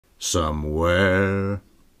Somewhere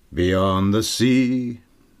beyond the sea,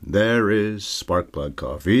 there is Sparkplug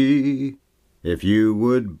Coffee. If you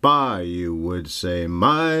would buy, you would say,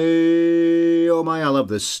 my, oh my, I love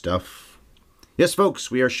this stuff. Yes,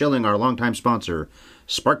 folks, we are shilling our longtime sponsor,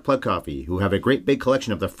 Sparkplug Coffee, who have a great big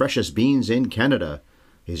collection of the freshest beans in Canada.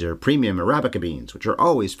 These are premium Arabica beans, which are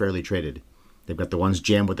always fairly traded. They've got the ones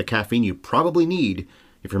jammed with the caffeine you probably need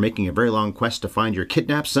if you're making a very long quest to find your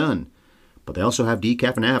kidnapped son. But they also have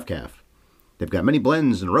decaf and half-calf. They've got many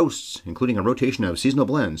blends and roasts, including a rotation of seasonal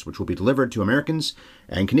blends, which will be delivered to Americans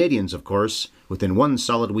and Canadians, of course, within one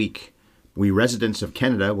solid week. We residents of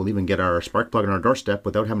Canada will even get our Sparkplug on our doorstep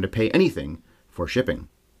without having to pay anything for shipping.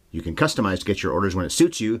 You can customize to get your orders when it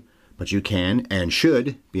suits you, but you can and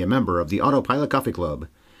should be a member of the Autopilot Coffee Club.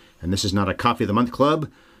 And this is not a Coffee of the Month club,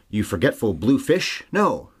 you forgetful blue fish.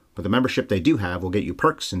 No, but the membership they do have will get you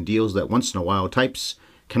perks and deals that once-in-a-while types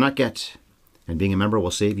cannot get. And being a member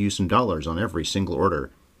will save you some dollars on every single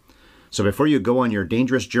order. So before you go on your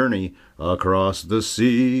dangerous journey across the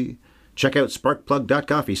sea, check out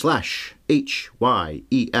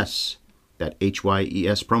sparkplug.coffee/HYES. That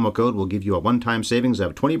HYES promo code will give you a one-time savings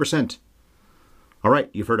of 20%. All right,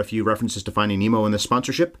 you've heard a few references to Finding Nemo in this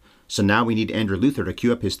sponsorship, so now we need Andrew Luther to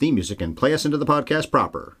cue up his theme music and play us into the podcast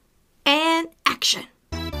proper. And action!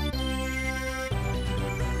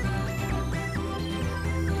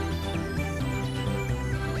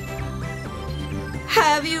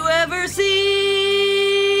 Have you ever seen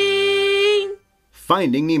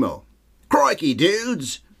Finding Nemo? Crikey,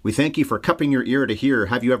 dudes! We thank you for cupping your ear to hear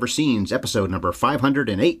Have You Ever Seen's episode number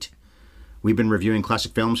 508. We've been reviewing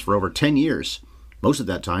classic films for over 10 years. Most of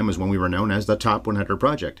that time was when we were known as the Top 100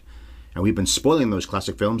 Project. And we've been spoiling those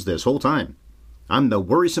classic films this whole time. I'm the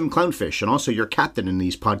worrisome clownfish and also your captain in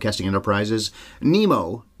these podcasting enterprises,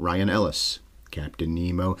 Nemo, Ryan Ellis. Captain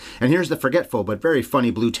Nemo. And here's the forgetful but very funny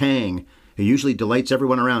Blue Tang, who usually delights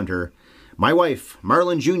everyone around her. My wife,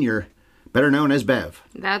 Marlon Jr., better known as Bev.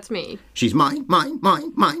 That's me. She's mine.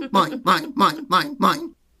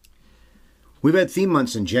 We've had theme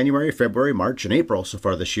months in January, February, March, and April so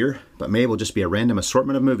far this year, but May will just be a random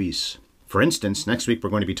assortment of movies. For instance, next week we're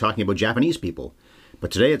going to be talking about Japanese people,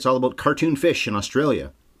 but today it's all about cartoon fish in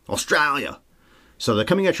Australia. Australia! So the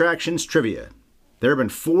coming attractions trivia. There have been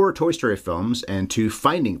 4 Toy Story films and 2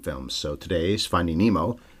 Finding films, so today's Finding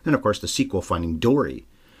Nemo, and of course the sequel Finding Dory.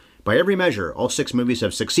 By every measure, all 6 movies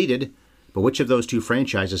have succeeded, but which of those 2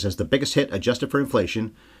 franchises has the biggest hit adjusted for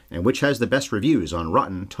inflation, and which has the best reviews on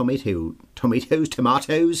Rotten Tomatoes?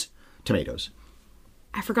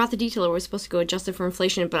 I forgot the detail. It was supposed to go adjusted for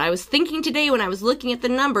inflation, but I was thinking today when I was looking at the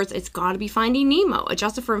numbers, it's got to be Finding Nemo.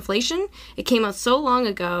 Adjusted for inflation, it came out so long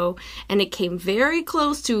ago, and it came very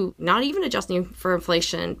close to not even adjusting for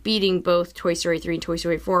inflation, beating both Toy Story 3 and Toy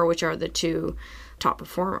Story 4, which are the 2 top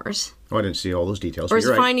performers. Oh, I didn't see all those details. Or is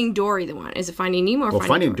Finding Dory the one? Is it Finding Nemo or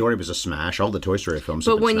Finding Dory was a smash. All the Toy Story films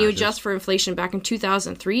have been But when you smashes. adjust for inflation back in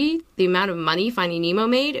 2003, the amount of money Finding Nemo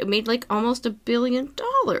made, it made like almost $1 billion.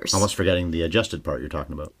 Almost forgetting the adjusted part you're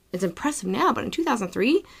talking about. It's impressive now, but in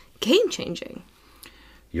 2003, game-changing.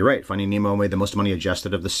 You're right. Finding Nemo made the most money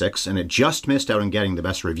adjusted of the 6, and it just missed out on getting the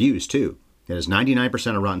best reviews, too. It has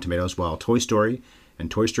 99% of Rotten Tomatoes, while Toy Story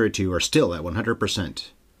and Toy Story 2 are still at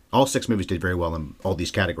 100%. All 6 movies did very well in all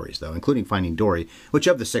these categories, though, including Finding Dory, which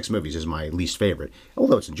of the 6 movies is my least favorite,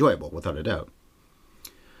 although it's enjoyable, without a doubt.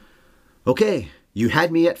 Okay, You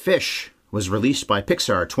Had Me at Fish was released by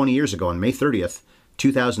Pixar 20 years ago on May 30th,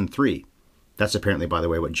 2003. That's apparently, by the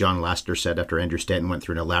way, what John Lasseter said after Andrew Stanton went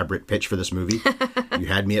through an elaborate pitch for this movie. You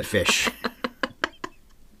had me at fish.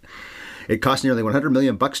 It cost nearly $100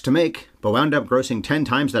 million to make, but wound up grossing 10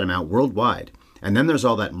 times that amount worldwide. And then there's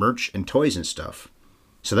all that merch and toys and stuff.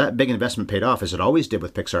 So that big investment paid off, as it always did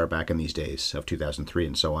with Pixar back in these days of 2003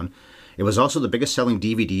 and so on. It was also the biggest selling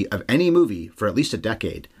DVD of any movie for at least a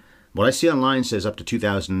decade. What I see online says up to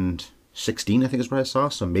 2016, I think is what I saw,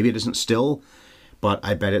 so maybe it isn't still, but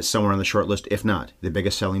I bet it's somewhere on the short list, if not the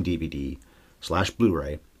biggest selling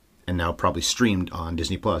DVD/Blu-ray, and now probably streamed on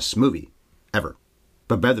Disney Plus movie ever.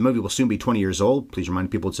 But Bev, the movie will soon be 20 years old. Please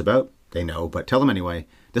remind people it's about. They know, but tell them anyway.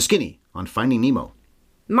 The Skinny on Finding Nemo.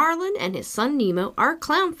 Marlin and his son Nemo are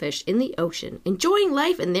clownfish in the ocean, enjoying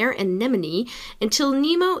life in their anemone until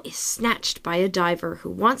Nemo is snatched by a diver who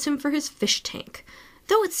wants him for his fish tank.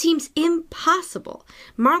 Though it seems impossible,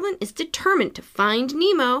 Marlin is determined to find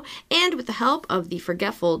Nemo, and with the help of the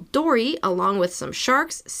forgetful Dory, along with some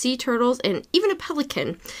sharks, sea turtles, and even a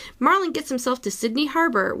pelican, Marlin gets himself to Sydney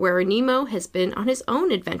Harbor, where Nemo has been on his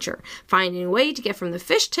own adventure, finding a way to get from the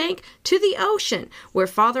fish tank to the ocean, where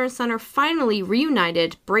father and son are finally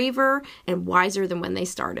reunited, braver and wiser than when they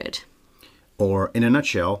started. Or, in a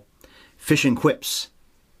nutshell, Fish and Quips.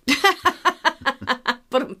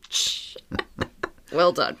 But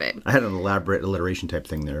well done, babe. I had an elaborate alliteration type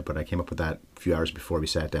thing there, but I came up with that a few hours before we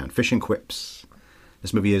sat down. Fish and Quips.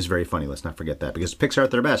 This movie is very funny. Let's not forget that. Because Pixar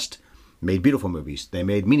at their best made beautiful movies. They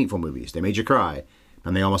made meaningful movies. They made you cry.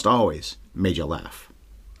 And they almost always made you laugh.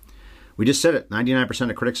 We just said it. 99%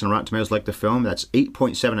 of critics on Rotten Tomatoes like the film. That's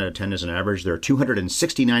 8.7 out of 10 as an average. There are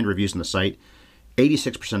 269 reviews on the site.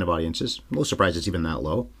 86% of audiences. I'm a little surprised it's even that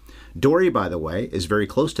low. Dory, by the way, is very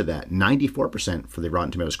close to that. 94% for the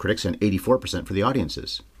Rotten Tomatoes critics and 84% for the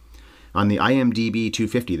audiences. On the IMDb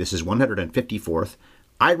 250, this is 154th.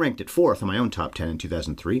 I ranked it 4th on my own top 10 in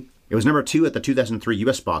 2003. It was number 2 at the 2003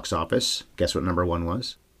 US box office. Guess what number 1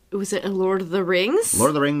 was? Was it Lord of the Rings? Lord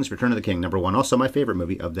of the Rings, Return of the King, number 1. Also my favorite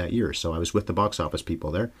movie of that year, so I was with the box office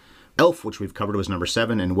people there. Elf, which we've covered, was number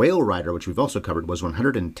 7, and Whale Rider, which we've also covered, was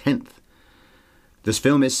 110th. This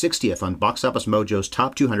film is 60th on Box Office Mojo's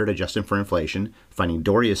Top 200 adjusted for inflation. Finding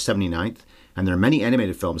Dory is 79th, and there are many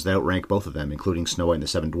animated films that outrank both of them, including Snow White and the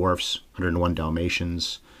Seven Dwarfs, 101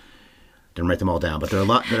 Dalmatians. Didn't write them all down, but there are a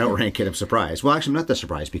lot that outrank it. I'm surprised. Well, actually, I'm not that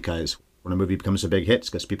surprised, because when a movie becomes a big hit, it's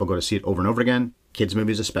because people go to see it over and over again. Kids'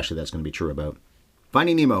 movies especially, that's going to be true about.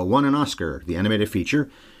 Finding Nemo won an Oscar, the animated feature.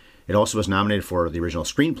 It also was nominated for the original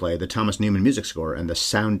screenplay, the Thomas Newman music score, and the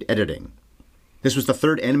sound editing. This was the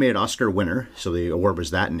 3rd animated Oscar winner, so the award was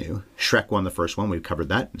that new. Shrek won the first one, we covered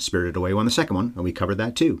that. Spirited Away won the second one, and we covered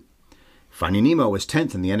that too. Finding Nemo was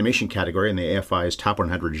 10th in the animation category in the AFI's Top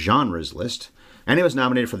 100 Genres list, and it was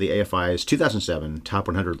nominated for the AFI's 2007 Top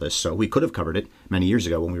 100 list, so we could have covered it many years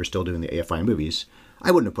ago when we were still doing the AFI movies. I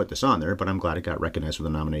wouldn't have put this on there, but I'm glad it got recognized with a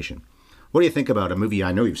nomination. What do you think about a movie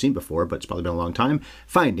I know you've seen before, but it's probably been a long time,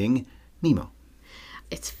 Finding Nemo?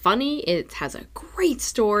 It's funny, it has a great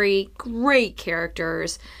story, great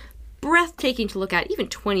characters, breathtaking to look at even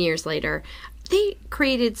 20 years later. They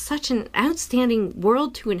created such an outstanding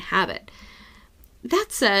world to inhabit. That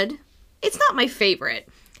said, it's not my favorite.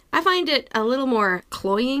 I find it a little more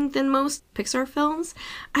cloying than most Pixar films.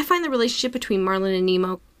 I find the relationship between Marlin and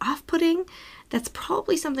Nemo off-putting. That's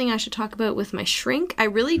probably something I should talk about with my shrink. I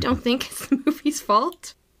really don't think it's the movie's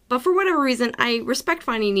fault. But for whatever reason, I respect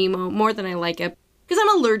Finding Nemo more than I like it. Because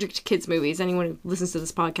I'm allergic to kids' movies. Anyone who listens to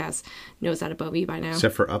this podcast knows that about me by now.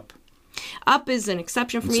 Except for Up. Up is an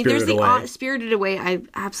exception for me. Spirited There's Away. Spirited Away I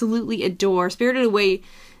absolutely adore. Spirited Away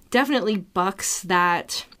definitely bucks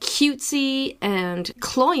that cutesy and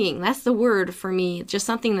cloying. That's the word for me. Just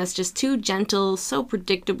something that's just too gentle, so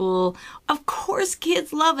predictable. Of course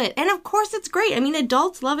kids love it. And of course it's great. I mean,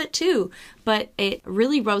 adults love it too. But it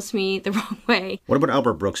really rubs me the wrong way. What about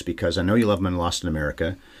Albert Brooks? Because I know you love him in Lost in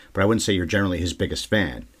America, but I wouldn't say you're generally his biggest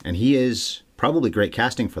fan. And he is probably great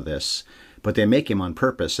casting for this, but they make him on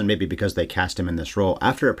purpose, and maybe because they cast him in this role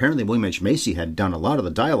after apparently William H. Macy had done a lot of the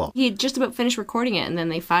dialogue. He had just about finished recording it, and then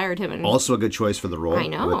they fired him. And also a good choice for the role, I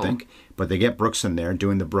know. I would think. But they get Brooks in there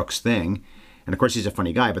doing the Brooks thing. And of course, he's a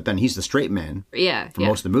funny guy, but then he's the straight man for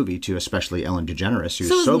most of the movie, to especially Ellen DeGeneres,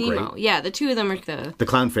 who's so Nemo. great. Yeah, the two of them are the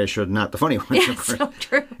clownfish are not the funny ones. Yeah, so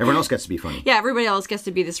true. Everyone else gets to be funny. Yeah, everybody else gets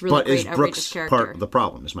to be this really great, outrageous Brooks character. Part of the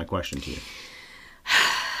problem, is my question to you.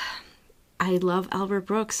 I love Albert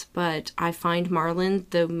Brooks, but I find Marlin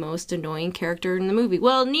the most annoying character in the movie.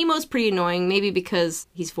 Well, Nemo's pretty annoying, maybe because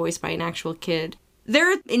he's voiced by an actual kid.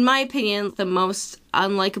 They're, in my opinion, the most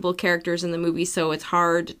unlikable characters in the movie, so it's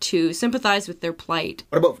hard to sympathize with their plight.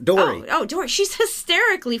 What about Dory? Oh, Dory. She's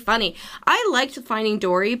hysterically funny. I liked Finding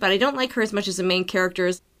Dory, but I don't like her as much as the main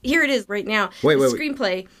characters. Here it is right now. Wait.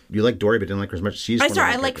 Screenplay. You like Dory, but didn't like her as much as she's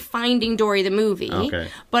I like Finding Dory, the movie. Okay.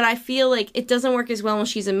 But I feel like it doesn't work as well when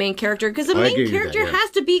she's a main character, because the main character has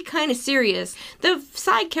to be kind of serious. The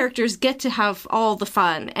side characters get to have all the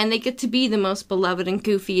fun, and they get to be the most beloved and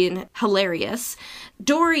goofy and hilarious.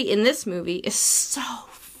 Dory in this movie is so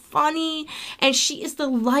funny, and she is the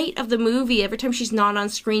light of the movie. Every time she's not on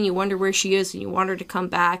screen, you wonder where she is, and you want her to come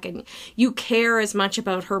back, and you care as much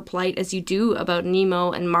about her plight as you do about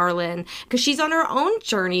Nemo and Marlin, because she's on her own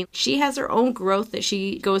journey. She has her own growth that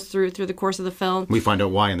she goes through the course of the film. We find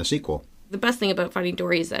out why in the sequel. The best thing about Finding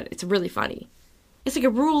Dory is that it's really funny. It's like a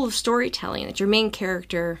rule of storytelling that your main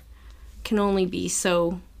character can only be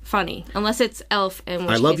so funny, unless it's Elf, and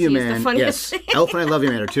I Love You Man. The funniest Yes, Elf and I Love You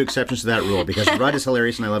Man are two exceptions to that rule, because Rod is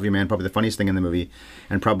hilarious and I Love You Man, probably the funniest thing in the movie,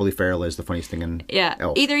 and probably Farrell is the funniest thing in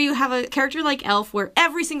Elf. Either you have a character like Elf, where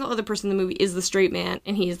every single other person in the movie is the straight man,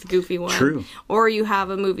 and he is the goofy one. True. Or you have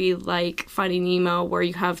a movie like Finding Nemo, where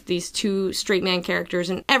you have these two straight man characters,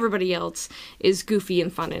 and everybody else is goofy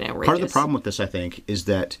and fun and outrageous. Part of the problem with this, I think, is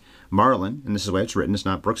that Marlin, and this is the way it's written, it's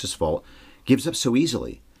not Brooks' fault, gives up so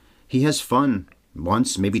easily. He has fun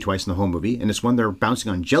once, maybe twice in the whole movie, and it's when they're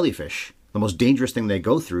bouncing on jellyfish, the most dangerous thing they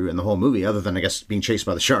go through in the whole movie, other than, I guess, being chased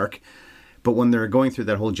by the shark. But when they're going through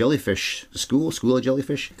that whole jellyfish school of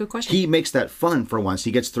jellyfish, good question. He makes that fun for once.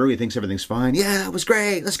 He gets through, he thinks everything's fine. Yeah, it was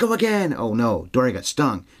great. Let's go again. Oh no, Dory got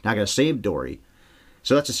stung. Now I got to save Dory.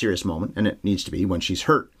 So that's a serious moment, and it needs to be when she's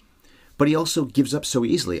hurt. But he also gives up so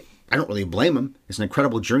easily. I don't really blame him. It's an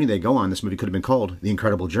incredible journey they go on. This movie could have been called The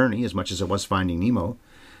Incredible Journey, as much as it was Finding Nemo.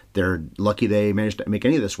 They're lucky they managed to make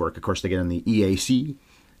any of this work. Of course, they get on the EAC,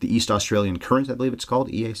 the East Australian Current, I believe it's called,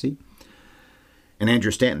 EAC. And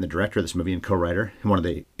Andrew Stanton, the director of this movie and co-writer, and one of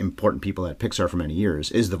the important people at Pixar for many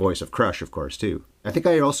years, is the voice of Crush, of course, too. I think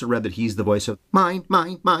I also read that he's the voice of Mine,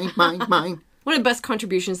 Mine, Mine, Mine, Mine. One of the best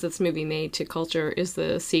contributions this movie made to culture is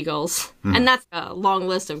the seagulls. And that's a long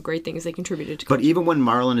list of great things they contributed to culture. But even when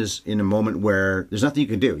Marlin is in a moment where there's nothing you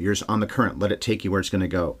can do, you're just on the current, let it take you where it's going to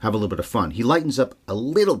go, have a little bit of fun. He lightens up a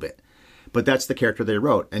little bit, but that's the character they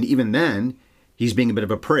wrote. And even then, he's being a bit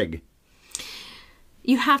of a prig.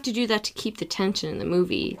 You have to do that to keep the tension in the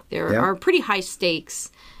movie. There are pretty high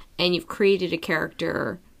stakes, and you've created a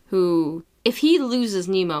character who, if he loses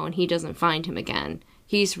Nemo and he doesn't find him again,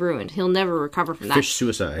 he's ruined. He'll never recover from that. Fish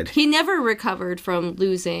suicide. He never recovered from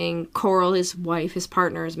losing Coral, his wife, his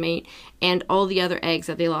partner, his mate, and all the other eggs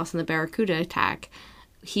that they lost in the Barracuda attack.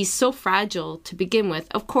 He's so fragile to begin with.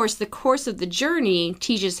 Of course, the course of the journey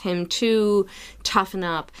teaches him to toughen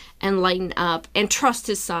up and lighten up and trust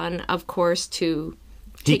his son, of course, to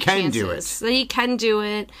take chances. He can do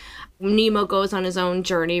it. Nemo goes on his own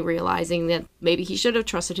journey, realizing that maybe he should have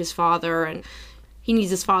trusted his father, and he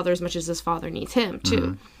needs his father as much as his father needs him, too.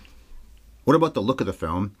 Mm-hmm. What about the look of the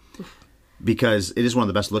film? Because it is one of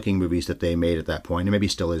the best looking movies that they made at that point, and maybe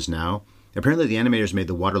still is now. Apparently the animators made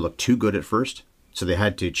the water look too good at first, so they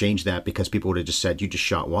had to change that because people would have just said, you just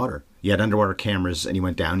shot water. You had underwater cameras and you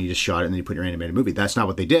went down, you just shot it, and then you put your animated movie. That's not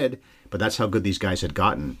what they did, but that's how good these guys had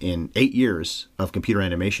gotten in 8 years of computer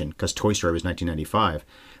animation, because Toy Story was 1995.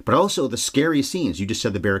 But also the scary scenes. You just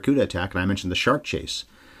said the Barracuda attack, and I mentioned the shark chase.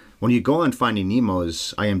 When you go on Finding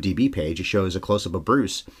Nemo's IMDb page, it shows a close-up of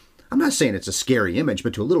Bruce. I'm not saying it's a scary image,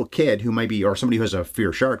 but to a little kid who might be, or somebody who has a fear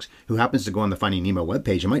of sharks, who happens to go on the Finding Nemo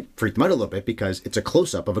webpage, it might freak them out a little bit because it's a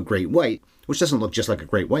close-up of a great white, which doesn't look just like a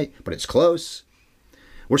great white, but it's close.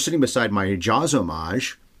 We're sitting beside my Jaws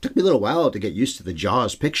homage. It took me a little while to get used to the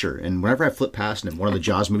Jaws picture, and whenever I flip past one of the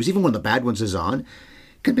Jaws movies, even when the bad ones is on, it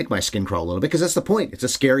can make my skin crawl a little bit, because that's the point. It's a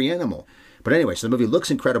scary animal. But anyway, so the movie looks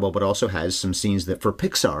incredible, but also has some scenes that, for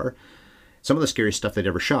Pixar, some of the scariest stuff they'd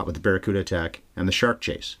ever shot, with the Barracuda attack and the shark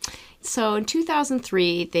chase. So in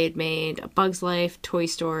 2003, they'd made A Bug's Life, Toy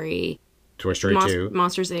Story, 2,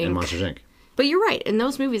 Monsters, Inc. and Monsters, Inc. But you're right. In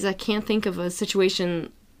those movies, I can't think of a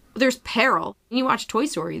situation. There's peril. When you watch Toy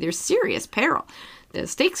Story, there's serious peril. The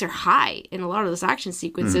stakes are high in a lot of those action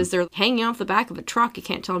sequences. They're hanging off the back of a truck. You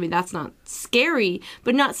can't tell me that's not scary,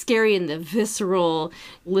 but not scary in the visceral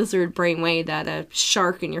lizard brain way that a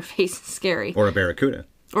shark in your face is scary. Or a barracuda.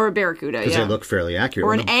 Or a barracuda, because they look fairly accurate.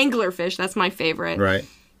 Or an anglerfish. That's my favorite. Right.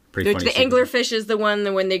 Pretty funny. The anglerfish is the one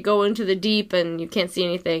that when they go into the deep and you can't see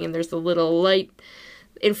anything and there's the little light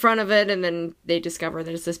in front of it, and then they discover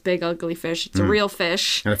that it's this big ugly fish. It's a real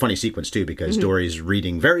fish. And a funny sequence, too, because Dory's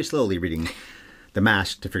very slowly reading the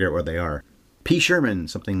mask to figure out where they are. P. Sherman,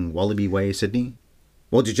 something Wallaby Way, Sydney.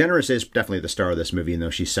 Well, DeGeneres is definitely the star of this movie, and though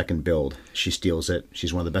she's second billed, she steals it.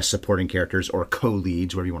 She's one of the best supporting characters, or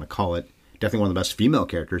co-leads, whatever you want to call it. Definitely one of the best female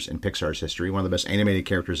characters in Pixar's history. One of the best animated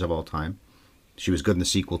characters of all time. She was good in the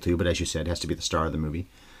sequel, too, but as you said, has to be the star of the movie.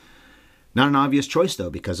 Not an obvious choice, though,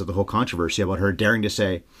 because of the whole controversy about her daring to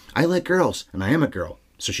say, I like girls, and I am a girl.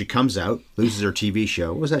 So she comes out, loses her TV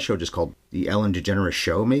show. What was that show just called? The Ellen DeGeneres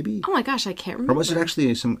Show, maybe? Oh my gosh, I can't remember. Or was it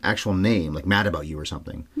actually some actual name, like Mad About You or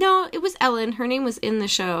something? No, it was Ellen. Her name was in the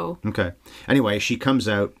show. Okay. Anyway, she comes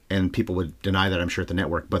out, and people would deny that, I'm sure, at the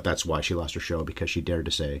network, but that's why she lost her show, because she dared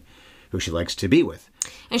to say who she likes to be with.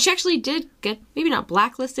 And she actually did get, maybe not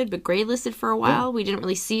blacklisted, but graylisted for a while. Yeah. We didn't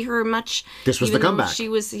really see her much. This was the comeback. She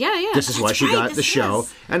was, yeah. This is why she got the show.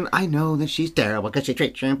 And I know that she's terrible because she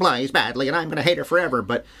treats her employees badly, and I'm going to hate her forever.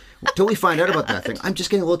 But until we find out about that thing, I'm just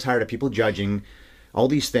getting a little tired of people judging all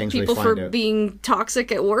these things. People for being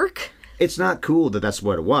toxic at work. It's not cool that that's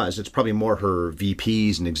what it was. It's probably more her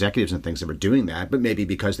VPs and executives and things that were doing that, but maybe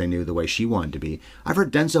because they knew the way she wanted to be. I've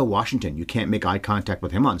heard Denzel Washington, you can't make eye contact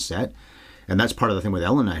with him on set. And that's part of the thing with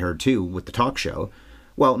Ellen I heard, too, with the talk show.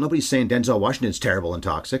 Well, nobody's saying Denzel Washington's terrible and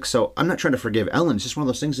toxic, so I'm not trying to forgive Ellen. It's just one of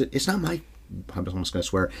those things that it's not my, I'm almost going to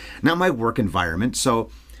swear, not my work environment.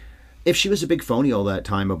 So if she was a big phony all that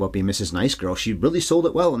time about being Mrs. Nice Girl, she really sold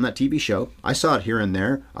it well on that TV show. I saw it here and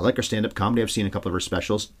there. I like her stand-up comedy. I've seen a couple of her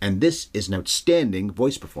specials. And this is an outstanding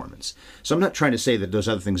voice performance. So I'm not trying to say that those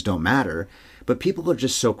other things don't matter, but people are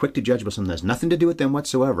just so quick to judge about something that has nothing to do with them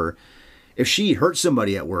whatsoever. If she hurt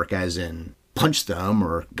somebody at work, as in punched them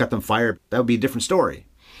or got them fired, that would be a different story.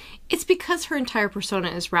 It's because her entire persona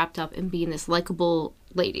is wrapped up in being this likable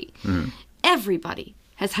lady. Everybody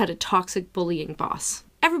has had a toxic bullying boss.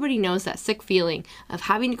 Everybody knows that sick feeling of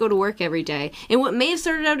having to go to work every day in what may have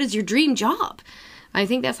started out as your dream job. I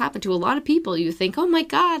think that's happened to a lot of people. You think, oh my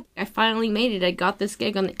God, I finally made it. I got this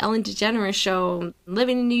gig on the Ellen DeGeneres show. I'm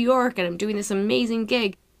living in New York and I'm doing this amazing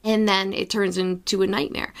gig. And then it turns into a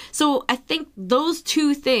nightmare. So I think those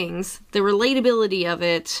two things, the relatability of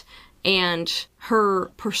it and her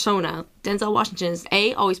persona, Denzel Washington is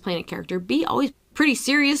A, always playing a character, B, always pretty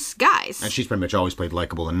serious guys. And she's pretty much always played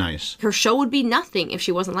likable and nice. Her show would be nothing if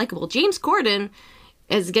she wasn't likable. James Corden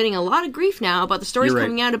is getting a lot of grief now about the stories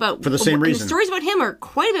coming out about... For the same reason. The stories about him are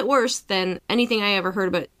quite a bit worse than anything I ever heard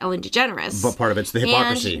about Ellen DeGeneres. But part of it's the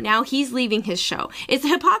hypocrisy. And now he's leaving his show. It's the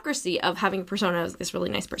hypocrisy of having a persona as this really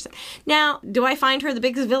nice person. Now, do I find her the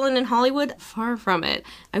biggest villain in Hollywood? Far from it.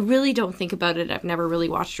 I really don't think about it. I've never really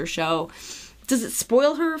watched her show. Does it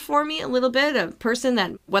spoil her for me a little bit? A person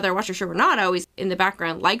that, whether I watch her show or not, I always, in the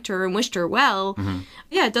background, liked her and wished her well.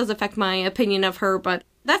 Yeah, it does affect my opinion of her, but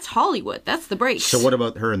that's Hollywood. That's the break. So what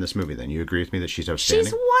about her in this movie, then? You agree with me that she's outstanding?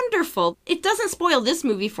 She's wonderful. It doesn't spoil this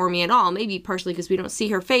movie for me at all. Maybe partially because we don't see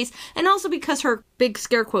her face, and also because her, big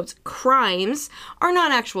scare quotes, crimes are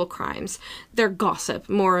not actual crimes. They're gossip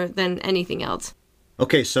more than anything else.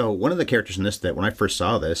 Okay, so one of the characters in this that when I first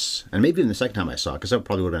saw this, and maybe even the second time I saw it, because that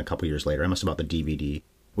probably would have been a couple years later, I must have bought the DVD.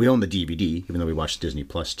 We own the DVD, even though we watched Disney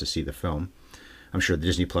Plus to see the film. I'm sure the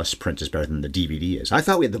Disney Plus print is better than the DVD is. I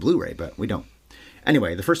thought we had the Blu-ray, but we don't.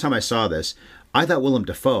 Anyway, the first time I saw this, I thought Willem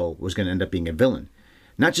Dafoe was going to end up being a villain.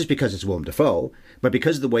 Not just because it's Willem Dafoe, but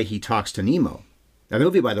because of the way he talks to Nemo. Now, the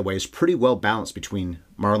movie, by the way, is pretty well balanced between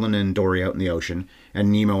Marlin and Dory out in the ocean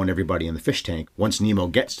and Nemo and everybody in the fish tank. Once Nemo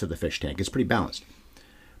gets to the fish tank, it's pretty balanced.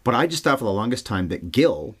 But I just thought for the longest time that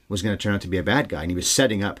Gil was going to turn out to be a bad guy, and he was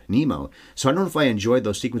setting up Nemo. So I don't know if I enjoyed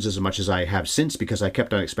those sequences as much as I have since, because I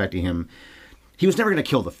kept on expecting him. He was never going to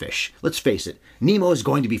kill the fish. Let's face it. Nemo is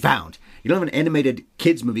going to be found. You don't have an animated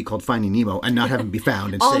kids movie called Finding Nemo and not have him be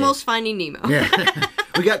found and Almost saved. Finding Nemo. Yeah.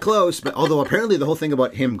 We got close, but although apparently the whole thing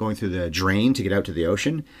about him going through the drain to get out to the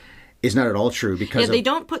ocean is not at all true, because they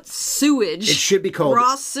don't put sewage. It should be called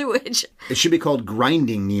raw sewage. It should be called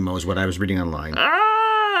Grinding Nemo is what I was reading online.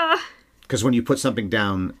 Because when you put something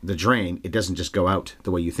down the drain, it doesn't just go out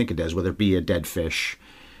the way you think it does, whether it be a dead fish.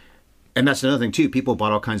 And that's another thing, too. People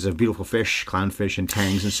bought all kinds of beautiful fish, clownfish and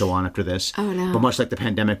tangs and so on after this. Oh, no. But much like the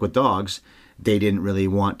pandemic with dogs, they didn't really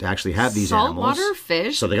want to actually have these animals. Saltwater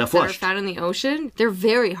fish so they got flushed. that are found in the ocean, they're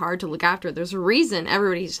very hard to look after. There's a reason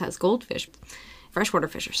everybody just has goldfish. Freshwater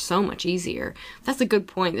fish are so much easier. That's a good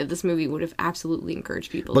point that this movie would have absolutely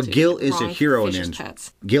encouraged people to. But Gil is a hero in the end.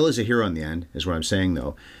 end. Gil is a hero in the end, is what I'm saying,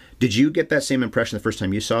 though. Did you get that same impression the first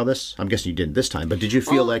time you saw this? I'm guessing you didn't this time, but did you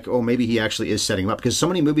feel like, oh, maybe he actually is setting him up? Because so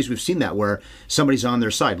many movies we've seen that where somebody's on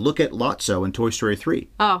their side. Look at Lotso in Toy Story 3.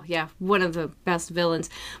 Oh, yeah. One of the best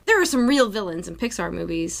villains. There are some real villains in Pixar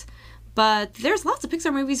movies, but there's lots of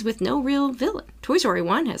Pixar movies with no real villain. Toy Story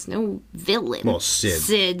 1 has no villain. Well, Sid.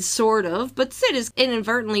 Sid, sort of. But Sid is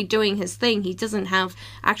inadvertently doing his thing. He doesn't have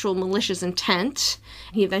actual malicious intent.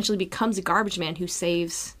 He eventually becomes a garbage man who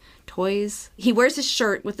saves toys. He wears his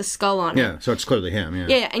shirt with the skull on it. Yeah, so it's clearly him, yeah.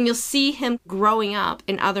 Yeah, and you'll see him growing up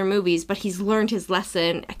in other movies, but he's learned his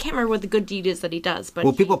lesson. I can't remember what the good deed is that he does, but...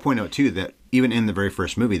 Well, people point out, too, that even in the very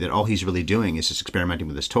first movie, that all he's really doing is just experimenting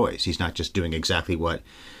with his toys. He's not just doing exactly what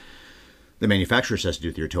the manufacturer says to do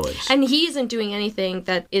with your toys. And he isn't doing anything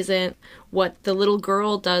that isn't what the little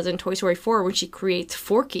girl does in Toy Story 4 when she creates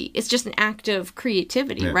Forky. It's just an act of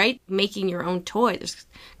creativity, right? Making your own toy. There's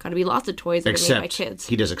got to be lots of toys that are made by kids.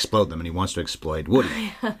 He does explode them, and he wants to explode Woody.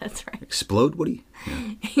 Yeah, that's right. Explode Woody?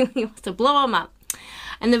 Yeah. He wants to blow him up.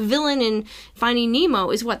 And the villain in Finding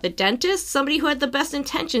Nemo is what? The dentist? Somebody who had the best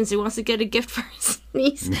intentions, who wants to get a gift for his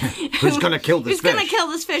niece. Who's going to kill this fish? Who's going to kill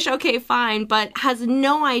this fish? Okay, fine. But has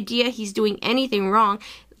no idea he's doing anything wrong.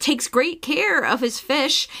 Takes great care of his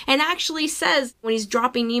fish and actually says when he's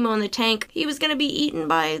dropping Nemo in the tank, he was going to be eaten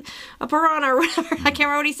by a piranha or whatever. I can't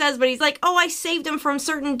remember what he says, but he's like, oh, I saved him from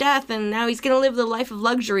certain death and now he's going to live the life of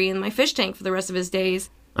luxury in my fish tank for the rest of his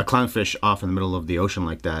days. A clownfish off in the middle of the ocean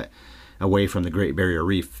like that. away from the Great Barrier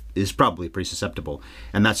Reef is probably pretty susceptible.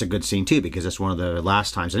 And that's a good scene, too, because it's one of the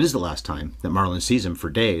last times, it is the last time, that Marlin sees him for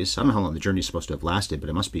days. I don't know how long the journey is supposed to have lasted, but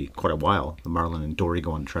it must be quite a while. Marlin and Dory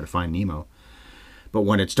go on to try to find Nemo. But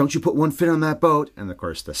when it's, don't you put one foot on that boat, and of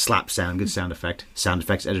course the slap sound, good sound effect, sound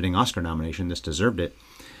effects editing Oscar nomination, this deserved it.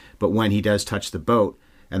 But when he does touch the boat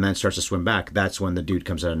and then starts to swim back, that's when the dude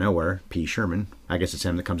comes out of nowhere, P. Sherman, I guess it's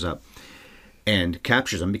him that comes up, and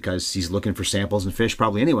captures him because he's looking for samples and fish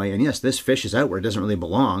probably anyway. And yes, this fish is out where it doesn't really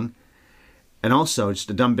belong. And also, just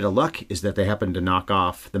a dumb bit of luck is that they happened to knock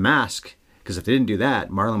off the mask, because if they didn't do that,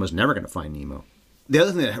 Marlin was never going to find Nemo. The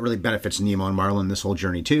other thing that really benefits Nemo and Marlin this whole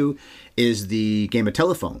journey too is the game of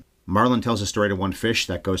telephone. Marlin tells a story to one fish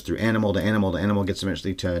that goes through animal to animal to animal, gets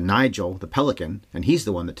eventually to Nigel, the pelican, and he's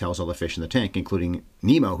the one that tells all the fish in the tank, including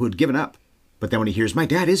Nemo, who had given up. But then when he hears, my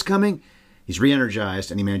dad is coming, he's re-energized,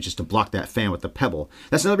 and he manages to block that fan with the pebble.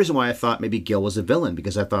 That's another reason why I thought maybe Gil was a villain,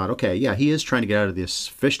 because I thought, okay, yeah, he is trying to get out of this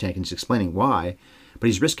fish tank, and he's explaining why, but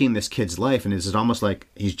he's risking this kid's life, and is it almost like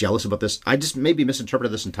he's jealous about this? I just maybe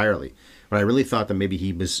misinterpreted this entirely, but I really thought that maybe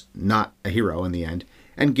he was not a hero in the end,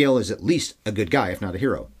 and Gil is at least a good guy, if not a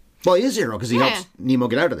hero. Well, he is a hero, because he helps Nemo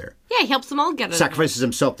get out of there. Yeah, he helps them all get out of there. Sacrifices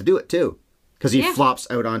himself to do it, too, because he flops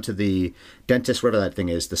out onto the dentist, whatever that thing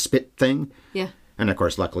is, the spit thing. Yeah. And, of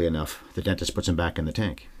course, luckily enough, the dentist puts him back in the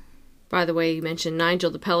tank. By the way, you mentioned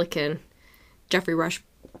Nigel the pelican. Jeffrey Rush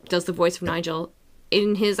does the voice of Nigel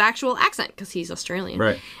in his actual accent, because he's Australian.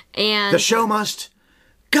 Right. And the show must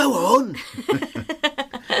go on!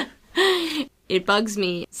 It bugs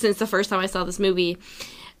me, since the first time I saw this movie,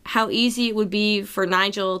 how easy it would be for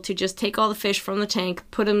Nigel to just take all the fish from the tank,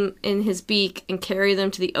 put them in his beak, and carry them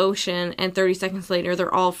to the ocean, and 30 seconds later,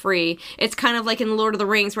 they're all free. It's kind of like in Lord of the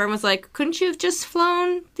Rings, where everyone's like, couldn't you have just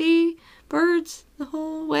flown the birds the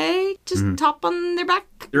whole way? Just top on their back?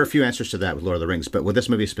 There are a few answers to that with Lord of the Rings, but with this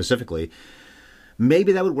movie specifically,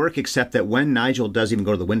 maybe that would work, except that when Nigel does even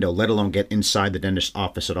go to the window, let alone get inside the dentist's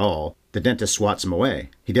office at all, the dentist swats him away.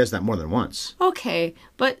 He does that more than once. Okay,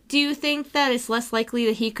 but do you think that it's less likely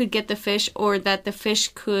that he could get the fish, or that the fish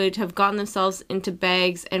could have gotten themselves into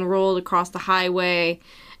bags and rolled across the highway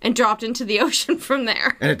and dropped into the ocean from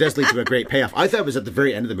there? And it does lead to a great payoff. I thought it was at the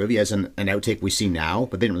very end of the movie as an outtake we see now,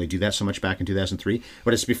 but they didn't really do that so much back in 2003.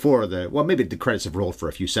 But it's before maybe the credits have rolled for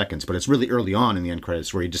a few seconds, but it's really early on in the end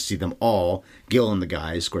credits where you just see them all, Gil and the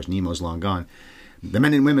guys, of course Nemo's long gone. The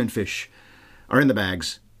men and women fish are in the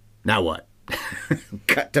bags. Now what?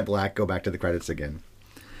 Cut to black, go back to the credits again.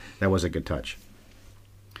 That was a good touch.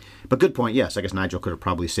 But good point, yes, I guess Nigel could have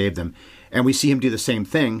probably saved them. And we see him do the same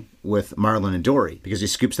thing with Marlin and Dory, because he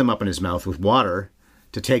scoops them up in his mouth with water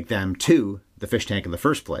to take them to the fish tank in the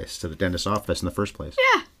first place, to the dentist's office in the first place.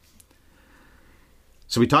 Yeah.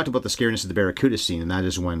 So we talked about the scariness of the Barracuda scene, and that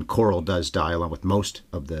is when Coral does die, along with most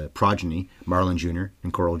of the progeny, Marlin Jr.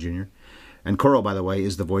 and Coral Jr. And Coral, by the way,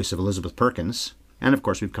 is the voice of Elizabeth Perkins. And, of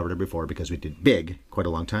course, we've covered her before because we did Big quite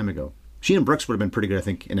a long time ago. She and Brooks would have been pretty good, I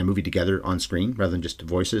think, in a movie together on screen, rather than just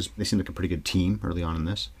voices. They seemed like a pretty good team early on in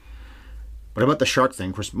this. But about the shark thing,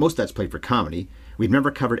 of course, most of that's played for comedy. We've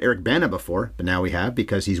never covered Eric Bana before, but now we have,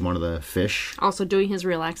 because he's one of the fish. Also doing his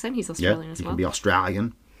real accent. He's Australian as well. He can be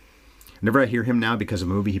Australian. Whenever I hear him now, because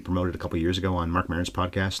of a movie he promoted a couple of years ago on Mark Maron's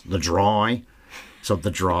podcast, The Dry. So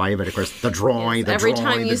The Dry, but of course, The Dry, yes, The every Dry,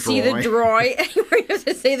 time you the see Dry. The Dry, anywhere you have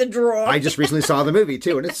to say The Dry. I just recently saw the movie,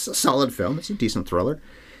 too, and it's a solid film. It's a decent thriller.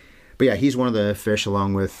 But yeah, he's one of the fish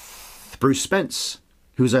along with Bruce Spence,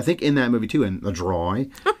 who's, I think, in that movie, too, in The Dry.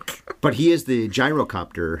 But he is the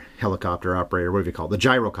gyrocopter helicopter operator, whatever you call it. The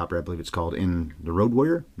gyrocopter, I believe it's called, in The Road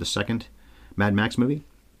Warrior, the second Mad Max movie.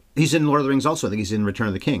 He's in Lord of the Rings also. I think he's in Return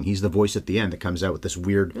of the King. He's the voice at the end that comes out with this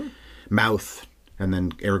weird mouth, and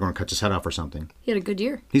then Aragorn cuts his head off or something. He had a good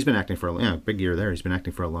year. He's been acting for big year there. He's been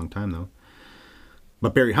acting for a long time, though.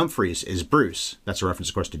 But Barry Humphries is Bruce. That's a reference,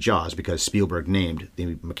 of course, to Jaws, because Spielberg named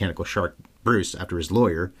the mechanical shark Bruce after his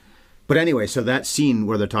lawyer. But anyway, so that scene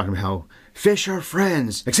where they're talking about how fish are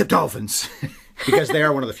friends, except dolphins, because they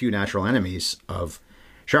are one of the few natural enemies of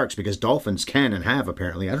sharks, because dolphins can and have,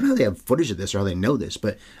 apparently. I don't know how they have footage of this or how they know this,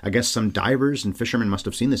 but I guess some divers and fishermen must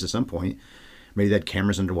have seen this at some point. Maybe they had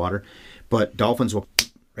cameras underwater. But dolphins will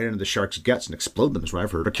right into the shark's guts and explode them, is what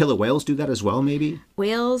I've heard. Or killer whales do that as well, maybe?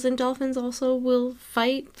 Whales and dolphins also will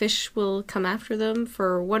fight. Fish will come after them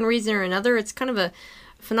for one reason or another. It's kind of a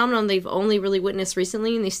phenomenon they've only really witnessed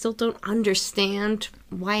recently, and they still don't understand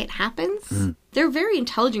why it happens. Mm. They're very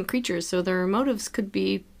intelligent creatures, so their motives could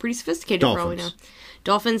be pretty sophisticated. Dolphins. For all we know.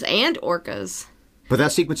 Dolphins and orcas. But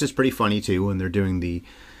that sequence is pretty funny, too, when they're doing the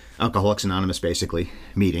Alcoholics Anonymous, basically,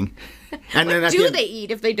 meeting. And what then do they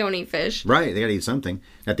eat if they don't eat fish? Right, they gotta eat something.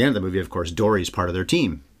 At the end of the movie, of course, Dory's part of their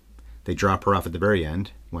team. They drop her off at the very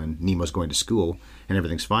end when Nemo's going to school and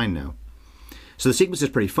everything's fine now. So the sequence is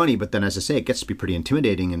pretty funny, but then, as I say, it gets to be pretty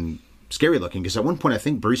intimidating and scary looking, because at one point I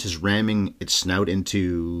think Bruce is ramming its snout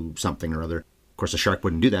into something or other. Of course, a shark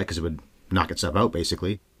wouldn't do that because it would knock itself out,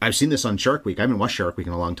 basically. I've seen this on Shark Week. I haven't watched Shark Week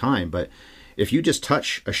in a long time, but if you just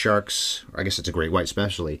touch a shark's, I guess it's a great white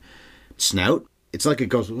especially, snout, it's like it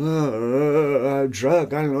goes, I'm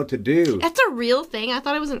drunk, I don't know what to do. That's a real thing? I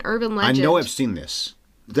thought it was an urban legend. I know I've seen this.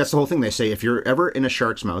 That's the whole thing. They say if you're ever in a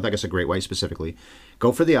shark's mouth, I guess a great white specifically,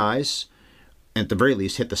 go for the eyes, and at the very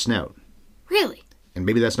least, hit the snout. Really? And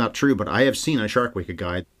maybe that's not true, but I have seen on Shark Week a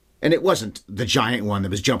guy, and it wasn't the giant one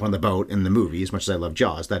that was jumping on the boat in the movie, as much as I love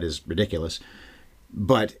Jaws. That is ridiculous.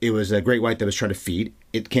 But it was a great white that was trying to feed.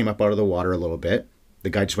 It came up out of the water a little bit. The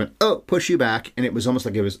guy just went, oh, push you back. And it was almost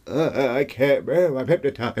like it was, I can't move, I'm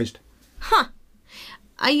hypnotized. Huh.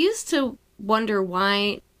 I used to wonder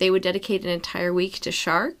why they would dedicate an entire week to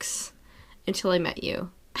sharks until I met you.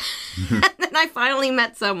 And then I finally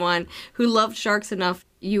met someone who loved sharks enough.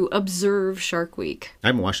 You observe Shark Week. I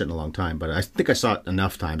haven't watched it in a long time, but I think I saw it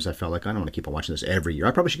enough times I felt like I don't want to keep on watching this every year.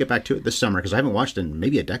 I probably should get back to it this summer because I haven't watched it in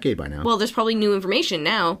maybe a decade by now. Well, there's probably new information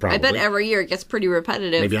now. Probably. I bet every year it gets pretty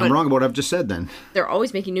repetitive. Maybe I'm wrong about what I've just said then. They're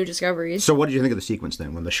always making new discoveries. So what did you think of the sequence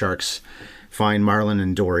then when the sharks find Marlin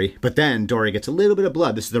and Dory? But then Dory gets a little bit of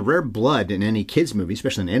blood. This is the rare blood in any kids movie,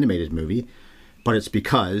 especially an animated movie. But it's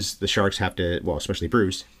because the sharks have to, well, especially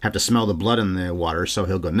Bruce, have to smell the blood in the water so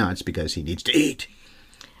he'll go nuts because he needs to eat.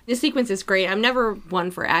 This sequence is great. I'm never one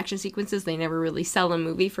for action sequences. They never really sell a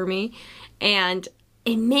movie for me. And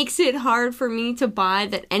it makes it hard for me to buy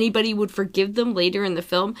that anybody would forgive them later in the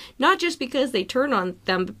film. Not just because they turn on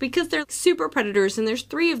them, but because they're super predators and there's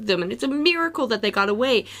 3 of them and it's a miracle that they got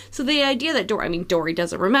away. So the idea that Dory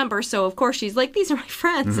doesn't remember, so of course she's like, these are my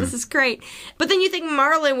friends, This is great. But then you think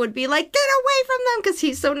Marlin would be like, get away from them because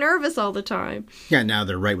he's so nervous all the time. Yeah, now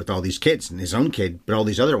they're right with all these kids and his own kid, but all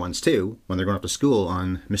these other ones too, when they're going up to school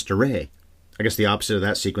on Mr. Ray. I guess the opposite of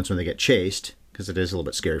that sequence when they get chased, because it is a little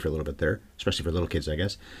bit scary for a little bit there, especially for little kids, I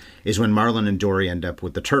guess, is when Marlin and Dory end up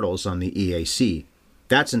with the turtles on the EAC.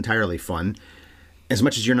 That's entirely fun. As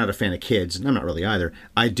much as you're not a fan of kids, and I'm not really either,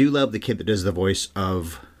 I do love the kid that does the voice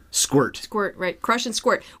of Squirt. Squirt, right. Crush and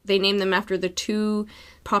Squirt. They named them after the 2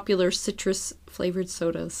 popular citrus-flavored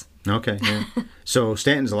sodas. Okay, yeah. So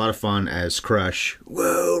Stanton's a lot of fun as Crush.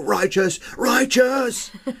 Whoa, righteous,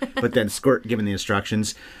 righteous! But then Squirt giving the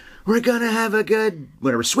instructions, we're gonna have a good,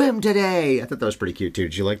 swim today. I thought that was pretty cute, too.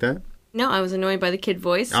 Did you like that? No, I was annoyed by the kid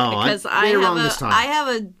voice because I have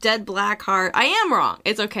a dead black heart. I am wrong.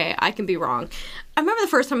 It's okay. I can be wrong. I remember the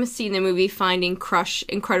first time I seen the movie finding Crush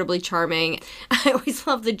incredibly charming. I always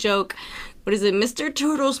love the joke, what is it, Mr.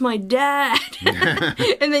 Turtle's my dad.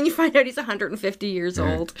 And then you find out he's 150 years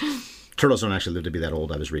old. Turtles don't actually live to be that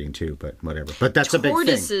old, I was reading too, but whatever. But that's a big thing.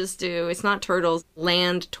 Tortoises do. It's not turtles.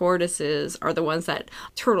 Land tortoises are the ones that...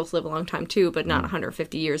 Turtles live a long time too, but not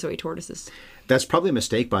 150 years the way tortoises. That's probably a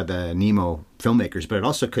mistake by the Nemo filmmakers, but it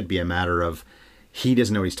also could be a matter of he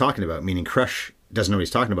doesn't know what he's talking about, meaning Crush doesn't know what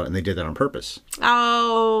he's talking about, and they did that on purpose.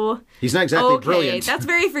 Oh. He's not exactly brilliant. That's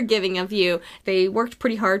very forgiving of you. They worked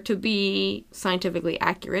pretty hard to be scientifically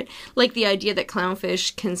accurate. Like the idea that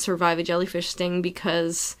clownfish can survive a jellyfish sting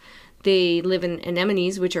because... they live in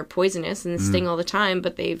anemones, which are poisonous and sting all the time,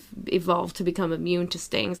 but they've evolved to become immune to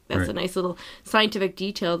stings. That's a nice little scientific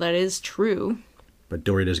detail that is true. But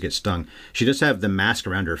Dory does get stung. She does have the mask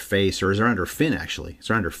around her face, or is it around her fin, actually? It's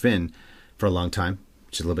around her fin for a long time,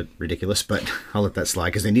 which is a little bit ridiculous, but I'll let that slide,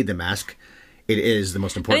 because they need the mask. It is the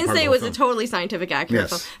most important part of the film. I didn't say it was a totally scientific accurate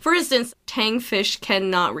film. For instance, tangfish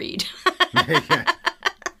cannot read. Yeah.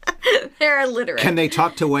 They're illiterate. Can they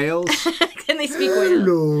talk to whales? Can they speak whale?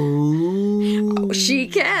 Hello. Oh, she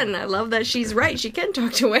can. I love that she's right. She can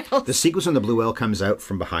talk to whales. The sequence when the blue whale comes out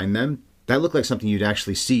from behind them, that looked like something you'd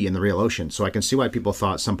actually see in the real ocean. So I can see why people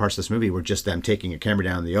thought some parts of this movie were just them taking a camera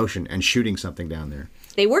down in the ocean and shooting something down there.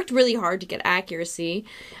 They worked really hard to get accuracy.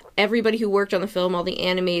 Everybody who worked on the film, all the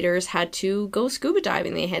animators, had to go scuba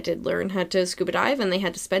diving. They had to learn how to scuba dive, and they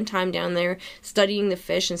had to spend time down there studying the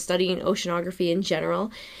fish and studying oceanography in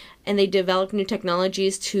general. And they developed new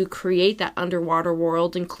technologies to create that underwater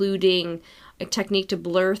world, including a technique to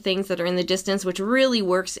blur things that are in the distance, which really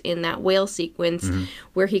works in that whale sequence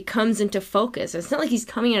where he comes into focus. It's not like he's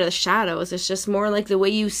coming out of the shadows. It's just more like the way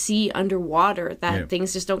you see underwater, that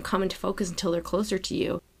things just don't come into focus until they're closer to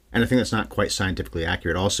you. And I think that's not quite scientifically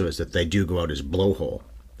accurate also is that they do go out as blowhole.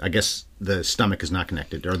 I guess the stomach is not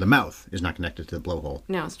connected, or the mouth is not connected to the blowhole.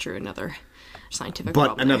 No, it's true. Another scientific But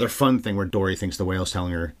problem another fun thing where Dory thinks the whale's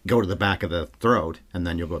telling her, go to the back of the throat, and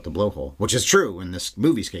then you'll go out the blowhole. Which is true, in this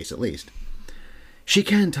movie's case at least. She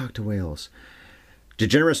can talk to whales.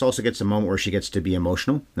 DeGeneres also gets a moment where she gets to be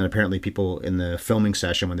emotional. And apparently people in the filming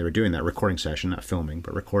session, when they were doing that, recording session, not filming,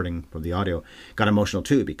 but recording of the audio, got emotional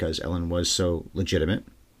too because Ellen was so legitimate.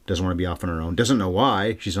 Doesn't want to be off on her own. Doesn't know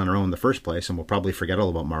why she's on her own in the first place. And we'll probably forget all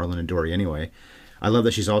about Marlin and Dory anyway. I love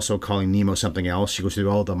that she's also calling Nemo something else. She goes through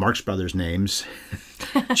all the Marx Brothers names.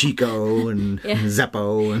 Chico and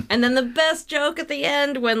Zeppo. And then the best joke at the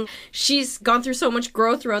end when she's gone through so much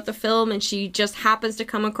growth throughout the film and she just happens to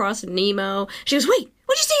come across Nemo. She goes, wait,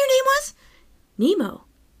 what'd you say your name was? Nemo.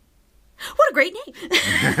 What a great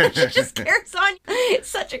name. She just carries on. It's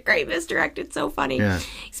such a great misdirect. It's so funny. Yeah.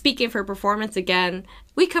 Speaking of her performance again,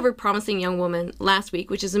 we covered Promising Young Woman last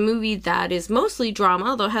week, which is a movie that is mostly drama,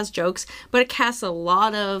 although it has jokes, but it casts a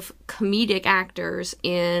lot of comedic actors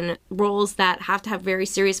in roles that have to have very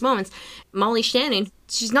serious moments. Molly Shannon,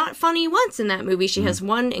 she's not funny once in that movie. She has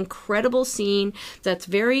one incredible scene that's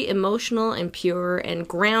very emotional and pure and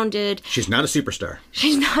grounded. She's not a superstar.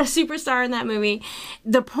 She's not a superstar in that movie.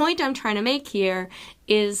 The point I'm trying to make here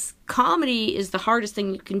is comedy is the hardest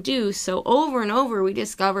thing you can do. So over and over, we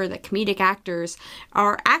discover that comedic actors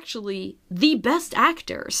are actually the best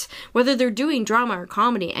actors, whether they're doing drama or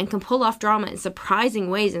comedy, and can pull off drama in surprising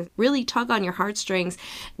ways and really tug on your heartstrings,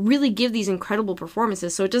 really give these incredible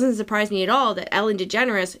performances. So it doesn't surprise me at all that Ellen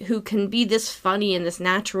DeGeneres, who can be this funny and this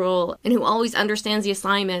natural and who always understands the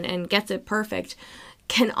assignment and gets it perfect,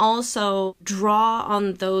 can also draw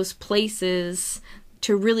on those places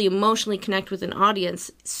to really emotionally connect with an audience,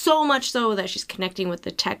 so much so that she's connecting with the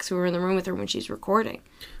techs who were in the room with her when she's recording.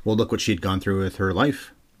 Well, look what she'd gone through with her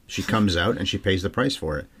life. She comes out and she pays the price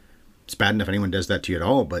for it. It's bad enough anyone does that to you at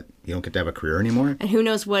all, but you don't get to have a career anymore. And who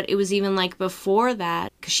knows what it was even like before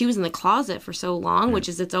that, because she was in the closet for so long, which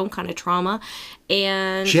is its own kind of trauma.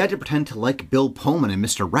 And she had to pretend to like Bill Pullman and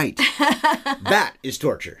Mr. Right. That is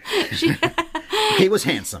torture. He was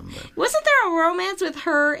handsome. But... Wasn't there a romance with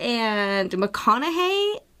her and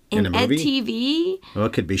McConaughey in Ed TV? Well,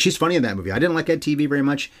 it could be. She's funny in that movie. I didn't like Ed TV very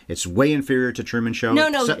much. It's way inferior to Truman Show.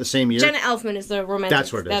 No. Set the same year. Jenna Elfman is the romantic.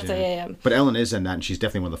 That's what it is. Yeah. But Ellen is in that, and she's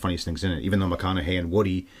definitely one of the funniest things in it. Even though McConaughey and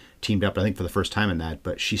Woody teamed up, I think, for the first time in that,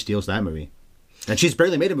 but she steals that movie. And she's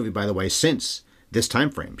barely made a movie, by the way, since this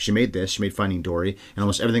time frame. She made this, she made Finding Dory, and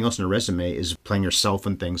almost everything else in her resume is playing herself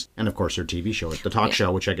and things, and of course her TV show, the talk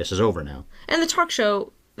show, which I guess is over now. And the talk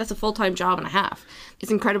show, that's a full-time job and a half.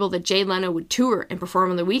 It's incredible that Jay Leno would tour and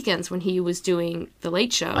perform on the weekends when he was doing The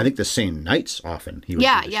Late Show. I think the same nights often he would do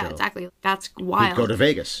the show. Exactly. That's wild. He'd go to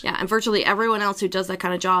Vegas. Yeah, and virtually everyone else who does that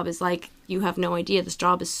kind of job is like, you have no idea. This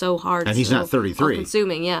job is so hard. And he's not 33.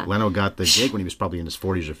 Consuming, yeah. Leno got the gig when he was probably in his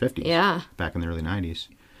 40s or 50s. Yeah. Back in the early 90s.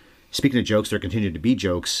 Speaking of jokes, there continue to be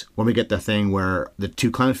jokes when we get the thing where the two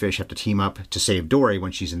clownfish have to team up to save Dory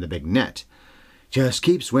when she's in the big net. Just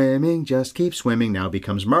keep swimming, now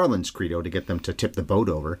becomes Marlin's credo to get them to tip the boat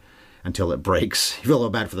over until it breaks. You feel a little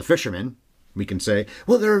bad for the fishermen. We can say,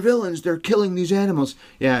 well, they're villains, they're killing these animals.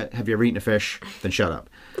 Yeah, have you ever eaten a fish? Then shut up.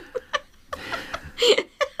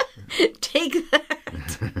 Take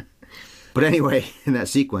that. But anyway, in that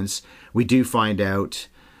sequence, we do find out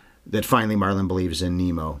that finally Marlin believes in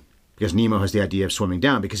Nemo. Because Nemo has the idea of swimming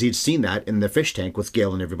down, because he'd seen that in the fish tank with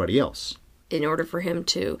Gail and everybody else. In order for him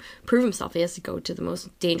to prove himself, he has to go to the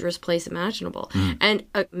most dangerous place imaginable. And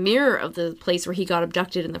a mirror of the place where he got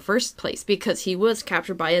abducted in the first place, because he was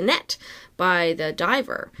captured by a net, by the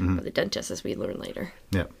diver, by the dentist, as we learn later.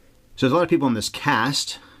 Yeah. So there's a lot of people in this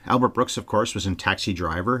cast. Albert Brooks, of course, was in Taxi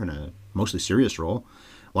Driver in a mostly serious role.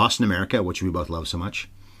 Lost in America, which we both love so much.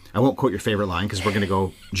 I won't quote your favorite line, because we're going to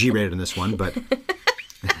go G-rated in this one, but...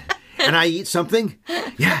 And I eat something?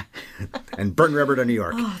 Yeah. And burn rubber to New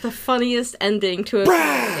York. Oh, the funniest ending to a movie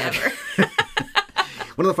ever.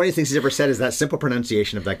 One of the funniest things he's ever said is that simple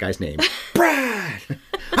pronunciation of that guy's name. Brad!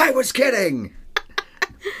 I was kidding!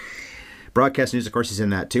 Broadcast News, of course, he's in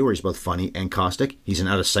that too, where he's both funny and caustic. He's in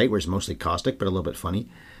Out of Sight, where he's mostly caustic, but a little bit funny.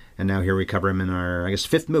 And now here we cover him in our, I guess,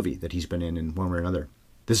 5th movie that he's been in one way or another.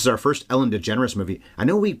 This is our first Ellen DeGeneres movie. I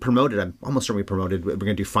know we promoted, I'm almost certain we promoted, we're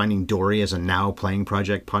going to do Finding Dory as a Now Playing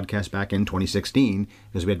Project podcast back in 2016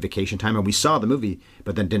 because we had vacation time and we saw the movie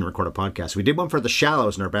but then didn't record a podcast. We did one for The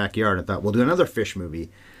Shallows in our backyard and thought we'll do another fish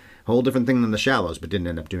movie. A whole different thing than The Shallows, but didn't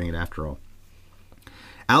end up doing it after all.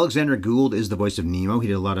 Alexander Gould is the voice of Nemo. He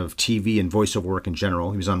did a lot of TV and voiceover work in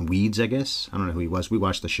general. He was on Weeds, I guess. I don't know who he was. We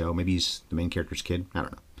watched the show. Maybe he's the main character's kid. I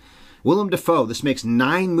don't know. Willem Dafoe. This makes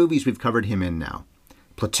 9 movies we've covered him in now.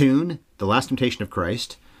 Platoon, The Last Temptation of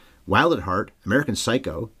Christ, Wild at Heart, American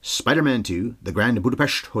Psycho, Spider-Man 2, The Grand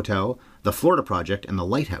Budapest Hotel, The Florida Project, and The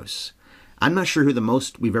Lighthouse. I'm not sure who the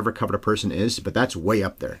most we've ever covered a person is, but that's way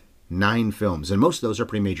up there. 9 films, and most of those are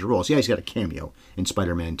pretty major roles. Yeah, he's got a cameo in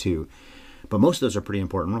Spider-Man 2, but most of those are pretty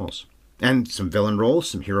important roles. And some villain roles,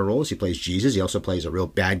 some hero roles. He plays Jesus. He also plays a real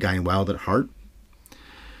bad guy in Wild at Heart.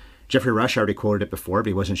 Jeffrey Rush, I already quoted it before, but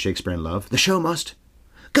he wasn't Shakespeare in Love. The show must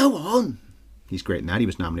go on. He's great in that. He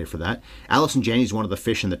was nominated for that. Allison Janney's one of the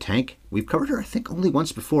fish in the tank. We've covered her, I think, only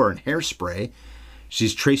once before in Hairspray.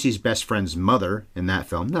 She's Tracy's best friend's mother in that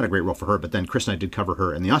film. Not a great role for her, but then Chris and I did cover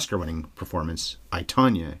her in the Oscar-winning performance, I,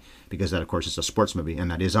 Tonya, because that, of course, is a sports movie, and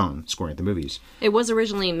that is on Scoring at the Movies. It was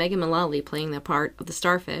originally Megan Mullally playing the part of the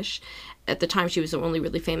starfish. At the time, she was only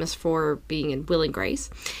really famous for being in Will and Grace.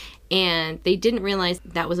 And they didn't realize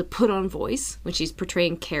that was a put-on voice when she's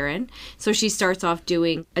portraying Karen. So she starts off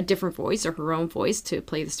doing a different voice or her own voice to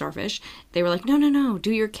play the starfish. They were like, no,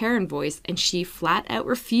 do your Karen voice. And she flat out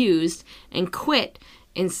refused and quit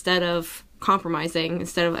instead of compromising,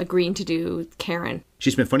 instead of agreeing to do Karen.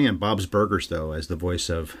 She's been funny on Bob's Burgers, though, as the voice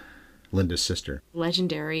of Linda's sister.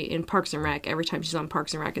 Legendary in Parks and Rec. Every time she's on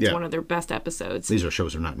Parks and Rec, it's one of their best episodes. These are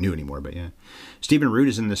shows that are not new anymore, but yeah. Stephen Root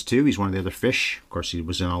is in this too. He's one of the other fish. Of course, he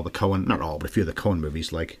was in all the Coen, not all, but a few of the Coen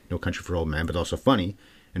movies, like No Country for Old Men, but also Funny,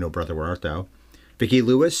 and Oh Brother, Where Art Thou? Vicki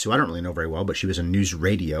Lewis, who I don't really know very well, but she was in News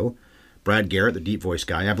Radio. Brad Garrett, the deep voice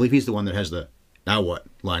guy. I believe he's the one that has the "now what"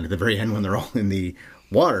 line at the very end when they're all in the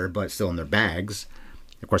water, but still in their bags.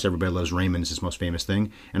 Of course, Everybody Loves Raymond is his most famous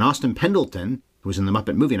thing. And Austin Pendleton, who was in the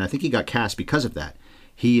Muppet movie, and I think he got cast because of that.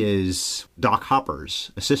 He is Doc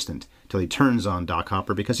Hopper's assistant till he turns on Doc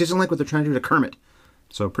Hopper because he doesn't like what they're trying to do to Kermit.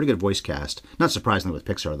 So a pretty good voice cast. Not surprisingly with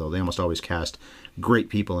Pixar, though. They almost always cast great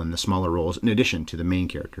people in the smaller roles in addition to the main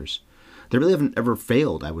characters. They really haven't ever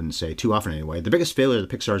failed, I wouldn't say, too often anyway. The biggest failure that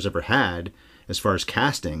Pixar's ever had as far as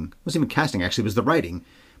casting, wasn't even casting actually, was the writing.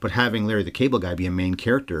 But having Larry the Cable Guy be a main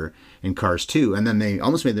character in Cars 2, and then they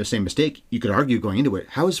almost made the same mistake. You could argue going into it,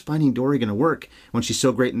 how is Finding Dory going to work when she's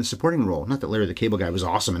so great in the supporting role? Not that Larry the Cable Guy was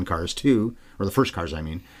awesome in Cars 2, or the first Cars, I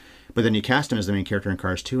mean. But then you cast him as the main character in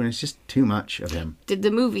Cars 2, and it's just too much of him. Did the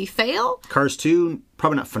movie fail? Cars 2,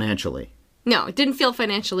 probably not financially. No, it didn't fail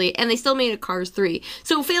financially, and they still made a Cars 3.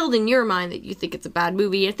 So it failed in your mind that you think it's a bad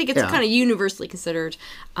movie. I think it's kind of universally considered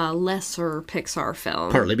a lesser Pixar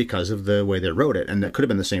film. Partly because of the way they wrote it, and that could have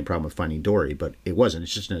been the same problem with Finding Dory, but it wasn't.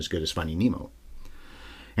 It's just not as good as Finding Nemo.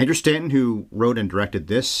 Andrew Stanton, who wrote and directed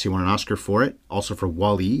this, he won an Oscar for it, also for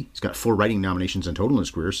Wall-E. He's got 4 writing nominations in total in his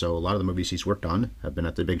career, so a lot of the movies he's worked on have been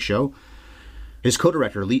at the big show. His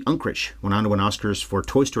co-director, Lee Unkrich, went on to win Oscars for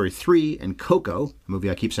Toy Story 3 and Coco, a movie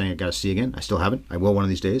I keep saying I gotta see again. I still haven't. I will one of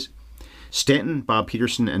these days. Stanton, Bob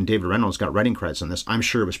Peterson, and David Reynolds got writing credits on this. I'm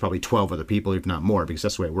sure it was probably 12 other people, if not more, because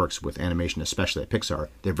that's the way it works with animation, especially at Pixar.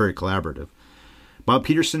 They're very collaborative. Bob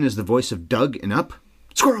Peterson is the voice of Doug in Up.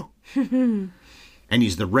 Squirrel! And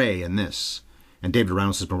he's the Ray in this. And David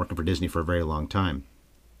Reynolds has been working for Disney for a very long time.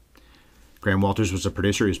 Graham Walters was a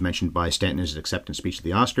producer. He was mentioned by Stanton in his acceptance speech at the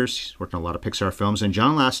Oscars. He's worked on a lot of Pixar films. And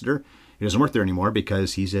John Lasseter, he doesn't work there anymore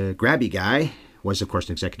because he's a grabby guy, was, of course,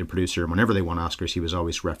 an executive producer. Whenever they won Oscars, he was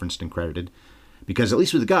always referenced and credited. Because at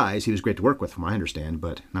least with the guys, he was great to work with, from what I understand,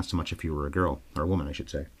 but not so much if you were a girl, or a woman, I should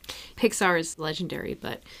say. Pixar is legendary,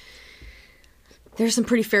 but there's some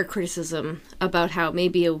pretty fair criticism about how it may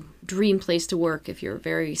be a dream place to work if you're a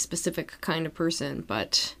very specific kind of person,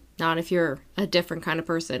 but not if you're a different kind of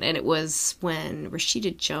person. And it was when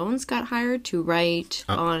Rashida Jones got hired to write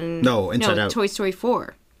Toy Story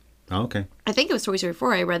 4. Oh, okay. I think it was Toy Story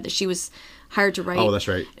 4. I read that she was hired to write. Oh, that's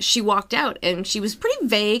right. She walked out, and she was pretty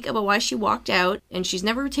vague about why she walked out, and she's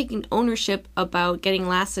never taken ownership about getting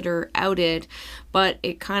Lasseter outed, but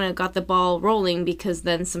it kind of got the ball rolling because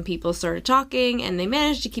then some people started talking, and they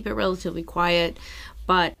managed to keep it relatively quiet,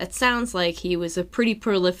 but it sounds like he was a pretty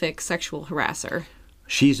prolific sexual harasser.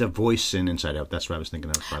 She's a voice in Inside Out. That's what I was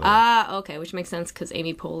thinking of, by the way. Okay, which makes sense because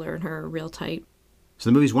Amy Poehler and her are real tight. So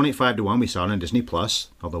the movie's 185-1. We saw it on Disney Plus,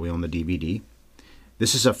 although we own the DVD.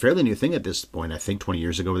 This is a fairly new thing at this point, I think 20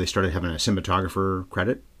 years ago, where they started having a cinematographer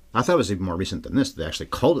credit. I thought it was even more recent than this. They actually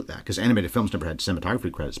called it that, because animated films never had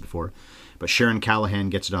cinematography credits before. But Sharon Callahan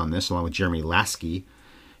gets it on this, along with Jeremy Lasky.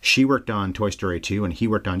 She worked on Toy Story 2, and he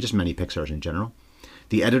worked on just many Pixars in general.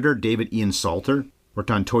 The editor, David Ian Salter, worked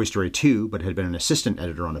on Toy Story 2, but had been an assistant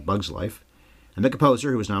editor on A Bug's Life. And the composer,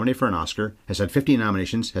 who was nominated for an Oscar, has had 15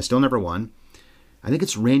 nominations, has still never won. I think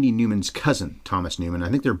it's Randy Newman's cousin, Thomas Newman. I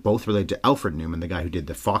think they're both related to Alfred Newman, the guy who did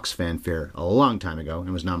the Fox fanfare a long time ago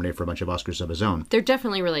and was nominated for a bunch of Oscars of his own. They're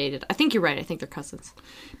definitely related. I think you're right. I think they're cousins.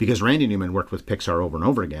 Because Randy Newman worked with Pixar over and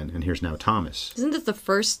over again, and here's now Thomas. Isn't this the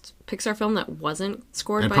first Pixar film that wasn't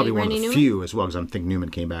scored and by Randy probably one of the Newman? few as well, because I think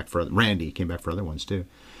Randy came back for other ones too.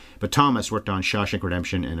 But Thomas worked on Shawshank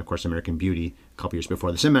Redemption and, of course, American Beauty a couple years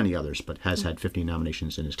before this, and many others, but has had 15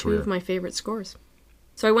 nominations in his career. 2 of my favorite scores.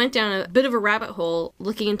 So I went down a bit of a rabbit hole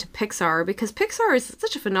looking into Pixar because Pixar is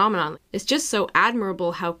such a phenomenon. It's just so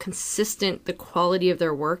admirable how consistent the quality of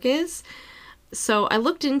their work is. So I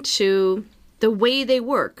looked into the way they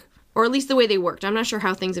work, or at least the way they worked. I'm not sure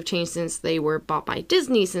how things have changed since they were bought by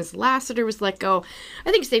Disney, since Lasseter was let go.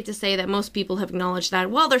 I think it's safe to say that most people have acknowledged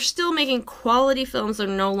that while they're still making quality films, they're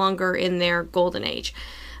no longer in their golden age.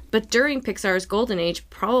 But during Pixar's golden age,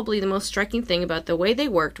 probably the most striking thing about the way they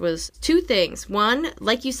worked was 2 things. One,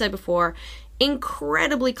 like you said before,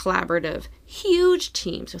 incredibly collaborative, huge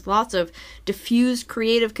teams with lots of diffused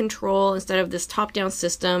creative control instead of this top-down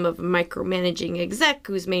system of micromanaging exec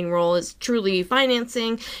whose main role is truly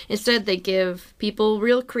financing. Instead, they give people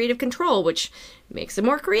real creative control, which makes them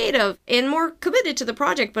more creative and more committed to the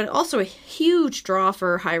project, but also a huge draw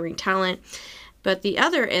for hiring talent. But the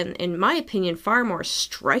other, and in my opinion, far more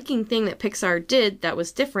striking thing that Pixar did that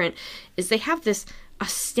was different is they have this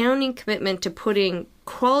astounding commitment to putting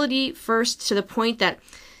quality first to the point that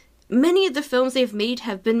many of the films they've made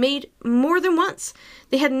have been made more than once.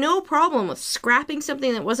 They had no problem with scrapping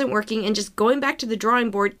something that wasn't working and just going back to the drawing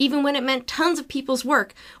board, even when it meant tons of people's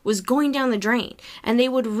work was going down the drain. And they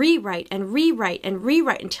would rewrite and rewrite and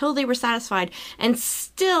rewrite until they were satisfied. And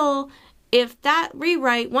still, if that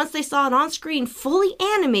rewrite, once they saw it on screen, fully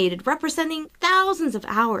animated, representing thousands of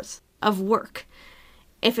hours of work,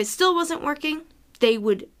 if it still wasn't working, they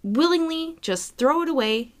would willingly just throw it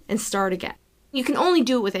away and start again. You can only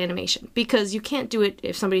do it with animation because you can't do it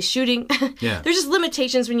if somebody's shooting. Yeah. There's just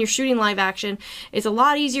limitations when you're shooting live action. It's a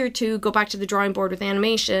lot easier to go back to the drawing board with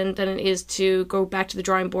animation than it is to go back to the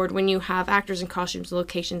drawing board when you have actors and costumes,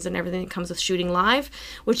 locations, and everything that comes with shooting live.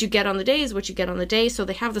 What you get on the day is what you get on the day. So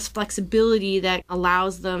they have this flexibility that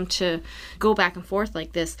allows them to go back and forth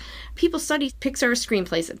like this. People study Pixar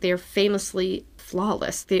screenplays. They're famously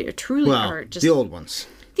flawless. They truly are just... the old ones.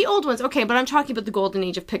 The old ones, okay, but I'm talking about the golden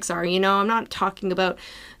age of Pixar, you know? I'm not talking about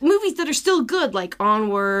movies that are still good, like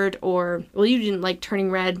Onward or, well, you didn't like Turning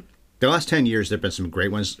Red. The last 10 years, there have been some great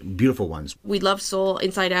ones, beautiful ones. We love Soul,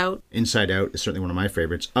 Inside Out. Inside Out is certainly one of my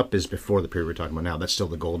favorites. Up is before the period we're talking about now. That's still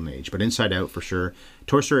the golden age. But Inside Out, for sure.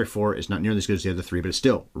 Toy Story 4 is not nearly as good as the other 3, but it's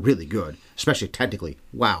still really good, especially technically.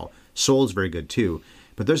 Wow. Soul is very good, too.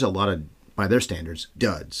 But there's a lot of, by their standards,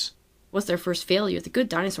 duds. Was their first failure? The Good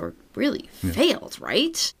Dinosaur really failed,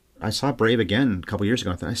 right? I saw Brave again a couple years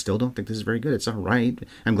ago. I thought, I still don't think this is very good. It's all right.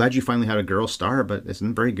 I'm glad you finally had a girl star, but it's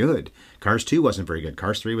not very good. Cars 2 wasn't very good.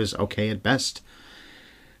 Cars 3 was okay at best.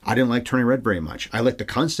 I didn't like Turning Red very much. I like the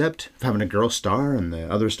concept of having a girl star and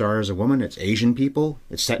the other star is a woman. It's Asian people.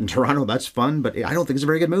 It's set in Toronto. That's fun, but I don't think it's a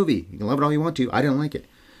very good movie. You can love it all you want to. I didn't like it.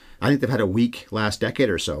 I think they've had a weak last decade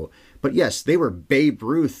or so. But yes, they were Babe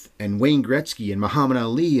Ruth and Wayne Gretzky and Muhammad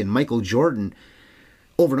Ali and Michael Jordan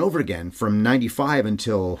over and over again from 95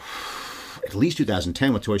 until at least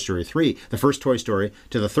 2010 with Toy Story 3, the first Toy Story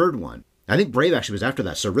to the third one. I think Brave actually was after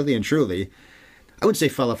that, so really and truly, I wouldn't say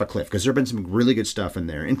fell off a cliff because there have been some really good stuff in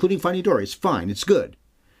there, including Finding Dory. It's fine, it's good.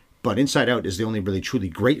 But Inside Out is the only really truly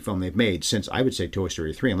great film they've made since, I would say, Toy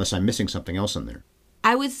Story 3, unless I'm missing something else in there.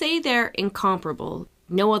 I would say they're incomparable.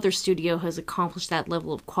 No other studio has accomplished that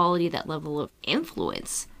level of quality, that level of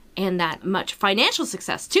influence, and that much financial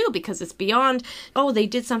success, too, because it's beyond, oh, they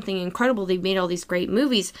did something incredible, they made all these great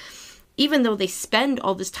movies. Even though they spend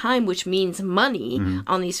all this time, which means money,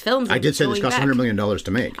 on these films. I did say this cost $100 million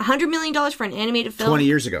to make. $100 million for an animated film. 20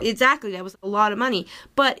 years ago. Exactly. That was a lot of money.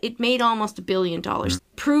 But it made almost $1 billion,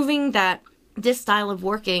 proving that this style of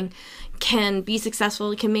working can be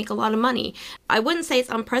successful, can make a lot of money. I wouldn't say it's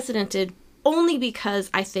unprecedented, only because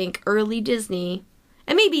I think early Disney,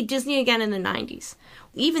 and maybe Disney again in the 90s,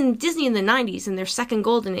 even Disney in the 90s in their second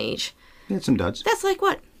golden age. They had some duds. That's like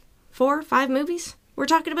what, 4 or 5 movies we're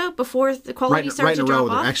talking about before the quality started to drop off? Right in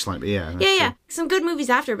a row, they're excellent, but yeah. Yeah. Some good movies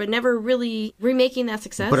after, but never really remaking that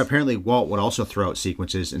success. But apparently Walt would also throw out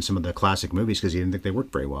sequences in some of the classic movies because he didn't think they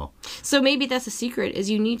worked very well. So maybe that's a secret, is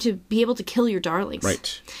you need to be able to kill your darlings.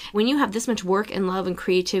 Right. When you have this much work and love and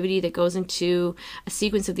creativity that goes into a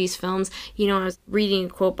sequence of these films, you know, I was reading a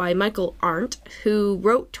quote by Michael Arndt, who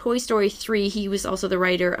wrote Toy Story 3. He was also the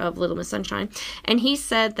writer of Little Miss Sunshine. And he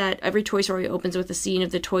said that every Toy Story opens with a scene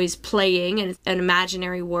of the toys playing in an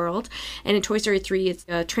imaginary world. And in Toy Story 3, it's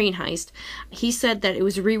a train heist. He said that it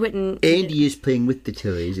was rewritten... Andy is playing with the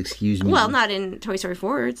toys, excuse me. Well, not in Toy Story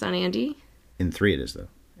 4. It's not Andy. In 3 it is, though.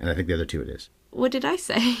 And I think the other 2 it is. What did I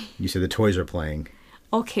say? You said the toys are playing.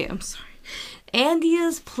 Okay, I'm sorry. Andy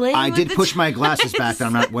is playing I with did the push my glasses back that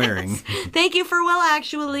I'm not wearing. Thank you for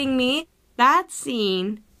well-actualing me. That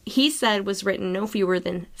scene he said was written no fewer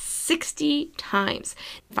than 60 times.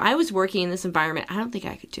 If I was working in this environment, I don't think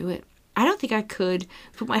I could do it. I don't think I could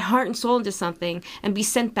put my heart and soul into something and be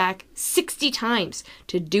sent back 60 times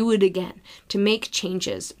to do it again, to make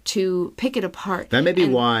changes, to pick it apart. That may be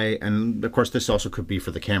why, and of course this also could be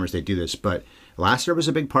for the cameras they do this, but Lasseter was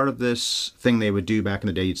a big part of this thing they would do back in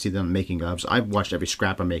the day. You'd see them making ofs. I've watched every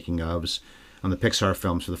scrap of making ofs on the Pixar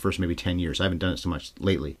films for the first maybe 10 years. I haven't done it so much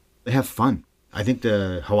lately. They have fun. I think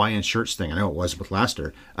the Hawaiian shirts thing, I know it was with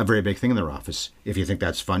Lasseter, a very big thing in their office. If you think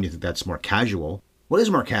that's fun, you think that's more casual. What is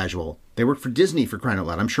more casual? They work for Disney, for crying out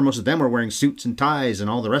loud. I'm sure most of them are wearing suits and ties and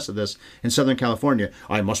all the rest of this in Southern California.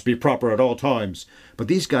 I must be proper at all times. But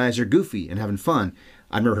these guys are goofy and having fun.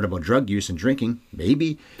 I've never heard about drug use and drinking,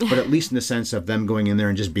 maybe, but at least in the sense of them going in there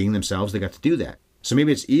and just being themselves, they got to do that. So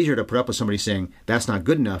maybe it's easier to put up with somebody saying, that's not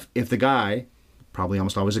good enough, if the guy, probably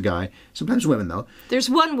almost always a guy, sometimes women though. There's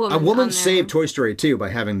one woman. A woman saved Toy Story 2 by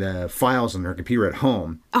having the files on her computer at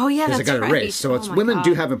home. Oh yeah, that's right. Because it got erased. So it's women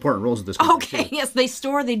do have important roles at this point. Okay, yes, they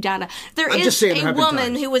store the data. There I'm is just saying a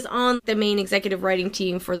woman who was on the main executive writing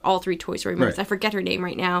team for all 3 Toy Story movies. Right. I forget her name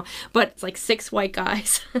right now, but it's like 6 white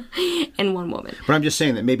guys and 1 woman. But I'm just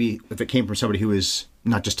saying that maybe if it came from somebody who is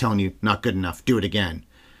not just telling you, not good enough, do it again.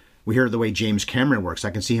 We hear the way James Cameron works.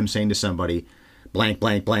 I can see him saying to somebody, blank,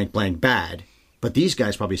 blank, blank, blank, bad. But these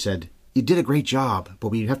guys probably said, you did a great job, but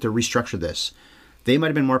we have to restructure this. They might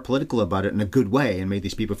have been more political about it in a good way and made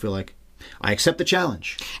these people feel like, I accept the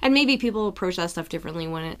challenge. And maybe people approach that stuff differently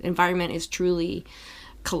when an environment is truly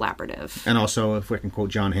collaborative. And also, if we can quote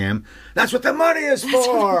John Hamm, that's what the money is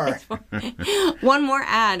for! One more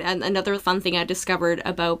ad, and another fun thing I discovered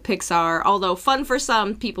about Pixar, although fun for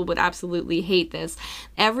some, people would absolutely hate this.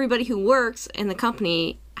 Everybody who works in the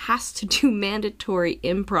company has to do mandatory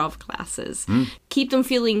improv classes. Keep them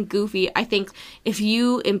feeling goofy. I think if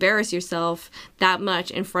you embarrass yourself that much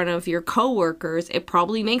in front of your coworkers, it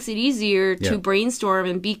probably makes it easier to brainstorm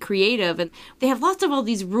and be creative. And they have lots of all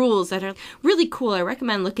these rules that are really cool. I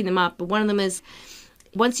recommend looking them up. But one of them is,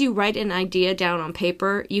 once you write an idea down on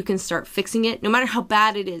paper, you can start fixing it. No matter how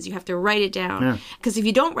bad it is, you have to write it down. Because if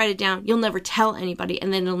you don't write it down, you'll never tell anybody,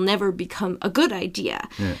 and then it'll never become a good idea.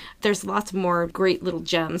 There's lots more great little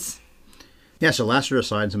gems. Yeah, so Lasseter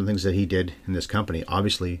aside, some of the things that he did in this company,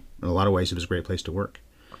 obviously, in a lot of ways, it was a great place to work.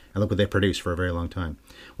 And look what they produced for a very long time.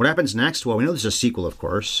 What happens next? Well, we know there's a sequel, of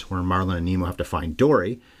course, where Marlin and Nemo have to find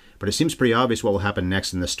Dory. But it seems pretty obvious what will happen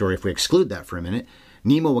next in this story if we exclude that for a minute.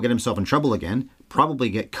 Nemo will get himself in trouble again, probably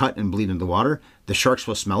get cut and bleed into the water. The sharks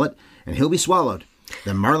will smell it, and he'll be swallowed.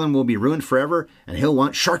 Then Marlin will be ruined forever, and he'll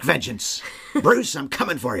want shark vengeance. Bruce, I'm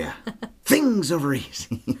coming for you. Things over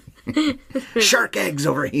easy. Shark eggs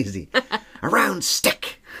over easy. A round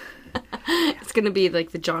stick. It's going to be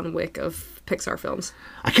like the John Wick of Pixar films.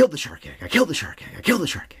 I killed the shark egg. I killed the shark egg. I killed the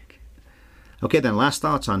shark egg. Okay, then last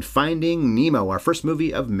thoughts on Finding Nemo, our first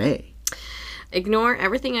movie of May. Ignore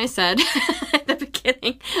everything I said at the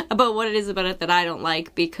beginning about what it is about it that I don't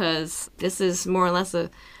like, because this is more or less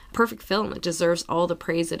a perfect film. It deserves all the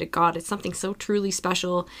praise that it got. It's something so truly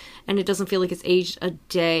special, and it doesn't feel like it's aged a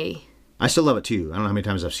day. I still love it too. I don't know how many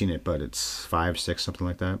times I've seen it, but it's 5, 6, something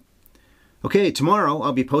like that. Okay, tomorrow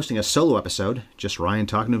I'll be posting a solo episode, just Ryan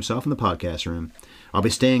talking to himself in the podcast room. I'll be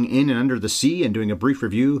staying in and under the sea and doing a brief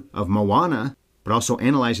review of Moana, but also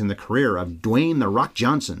analyzing the career of Dwayne "The Rock"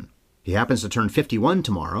 Johnson. He happens to turn 51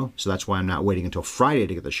 tomorrow, so that's why I'm not waiting until Friday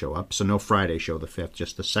to get the show up. So no Friday show the 5th,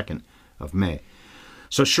 just the 2nd of May.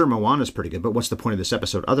 So sure, Moana's pretty good, but what's the point of this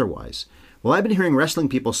episode otherwise? Well, I've been hearing wrestling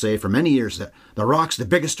people say for many years that The Rock's the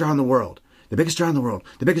biggest star in the world. The biggest star in the world.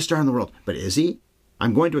 The biggest star in the world. But is he?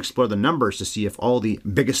 I'm going to explore the numbers to see if all the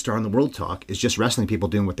biggest star in the world talk is just wrestling people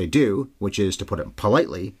doing what they do, which is, to put it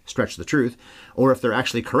politely, stretch the truth, or if they're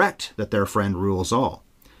actually correct that their friend rules all.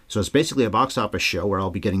 So it's basically a box office show where I'll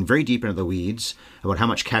be getting very deep into the weeds about how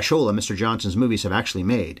much cashola Mr. Johnson's movies have actually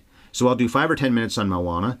made. So I'll do 5 or 10 minutes on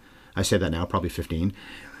Moana. I say that now, probably 15,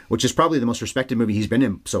 which is probably the most respected movie he's been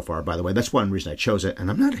in so far, by the way. That's one reason I chose it. And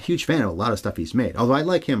I'm not a huge fan of a lot of stuff he's made, although I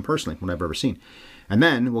like him personally, what I've ever seen. And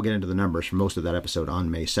then we'll get into the numbers for most of that episode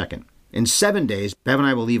on May 2nd. In 7 days, Bev and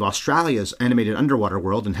I will leave Australia's animated underwater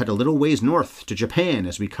world and head a little ways north to Japan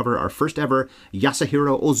as we cover our first ever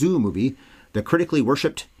Yasuhiro Ozu movie, the critically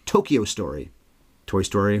worshipped Tokyo Story. Toy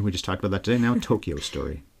Story, we just talked about that today, now Tokyo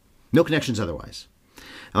Story. No connections otherwise.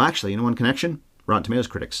 Well, actually, you know one connection? Rotten Tomatoes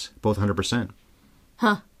critics, both 100%.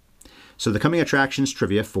 Huh. So the coming attractions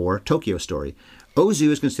trivia for Tokyo Story. Ozu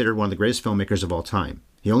is considered one of the greatest filmmakers of all time.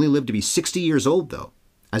 He only lived to be 60 years old, though.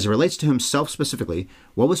 As it relates to himself specifically,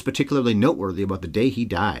 what was particularly noteworthy about the day he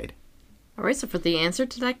died? All right, so for the answer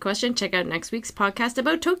to that question, check out next week's podcast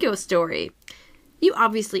about Tokyo Story. You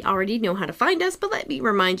obviously already know how to find us, but let me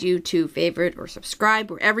remind you to favorite or subscribe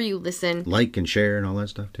wherever you listen. Like and share and all that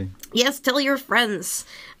stuff, too. Yes, tell your friends.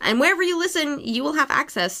 And wherever you listen, you will have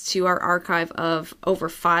access to our archive of over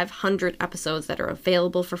 500 episodes that are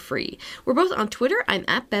available for free. We're both on Twitter. I'm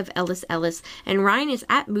at BevEllisEllis, and Ryan is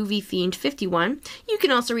at MovieFiend51. You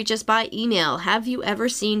can also reach us by email,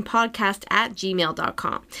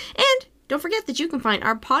 haveyoueverseenpodcast@gmail.com. And don't forget that you can find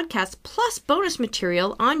our podcast plus bonus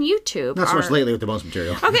material on YouTube. Not so much lately with the bonus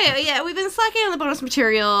material. Okay, yeah, we've been slacking on the bonus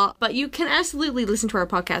material, but you can absolutely listen to our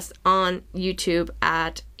podcast on YouTube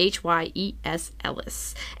at HYES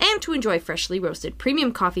Ellis. And to enjoy freshly roasted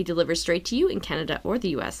premium coffee delivered straight to you in Canada or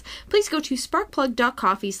the US, please go to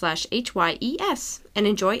sparkplug.coffee/HYES and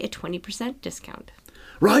enjoy a 20% discount.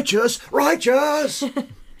 Righteous! Righteous!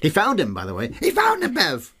 He found him, by the way. He found him,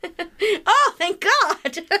 Bev! Oh, thank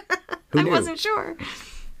God! Who knew? I wasn't sure.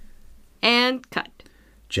 And cut.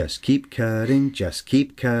 Just keep cutting, just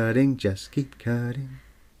keep cutting, just keep cutting.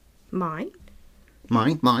 Mine?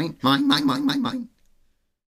 Mine.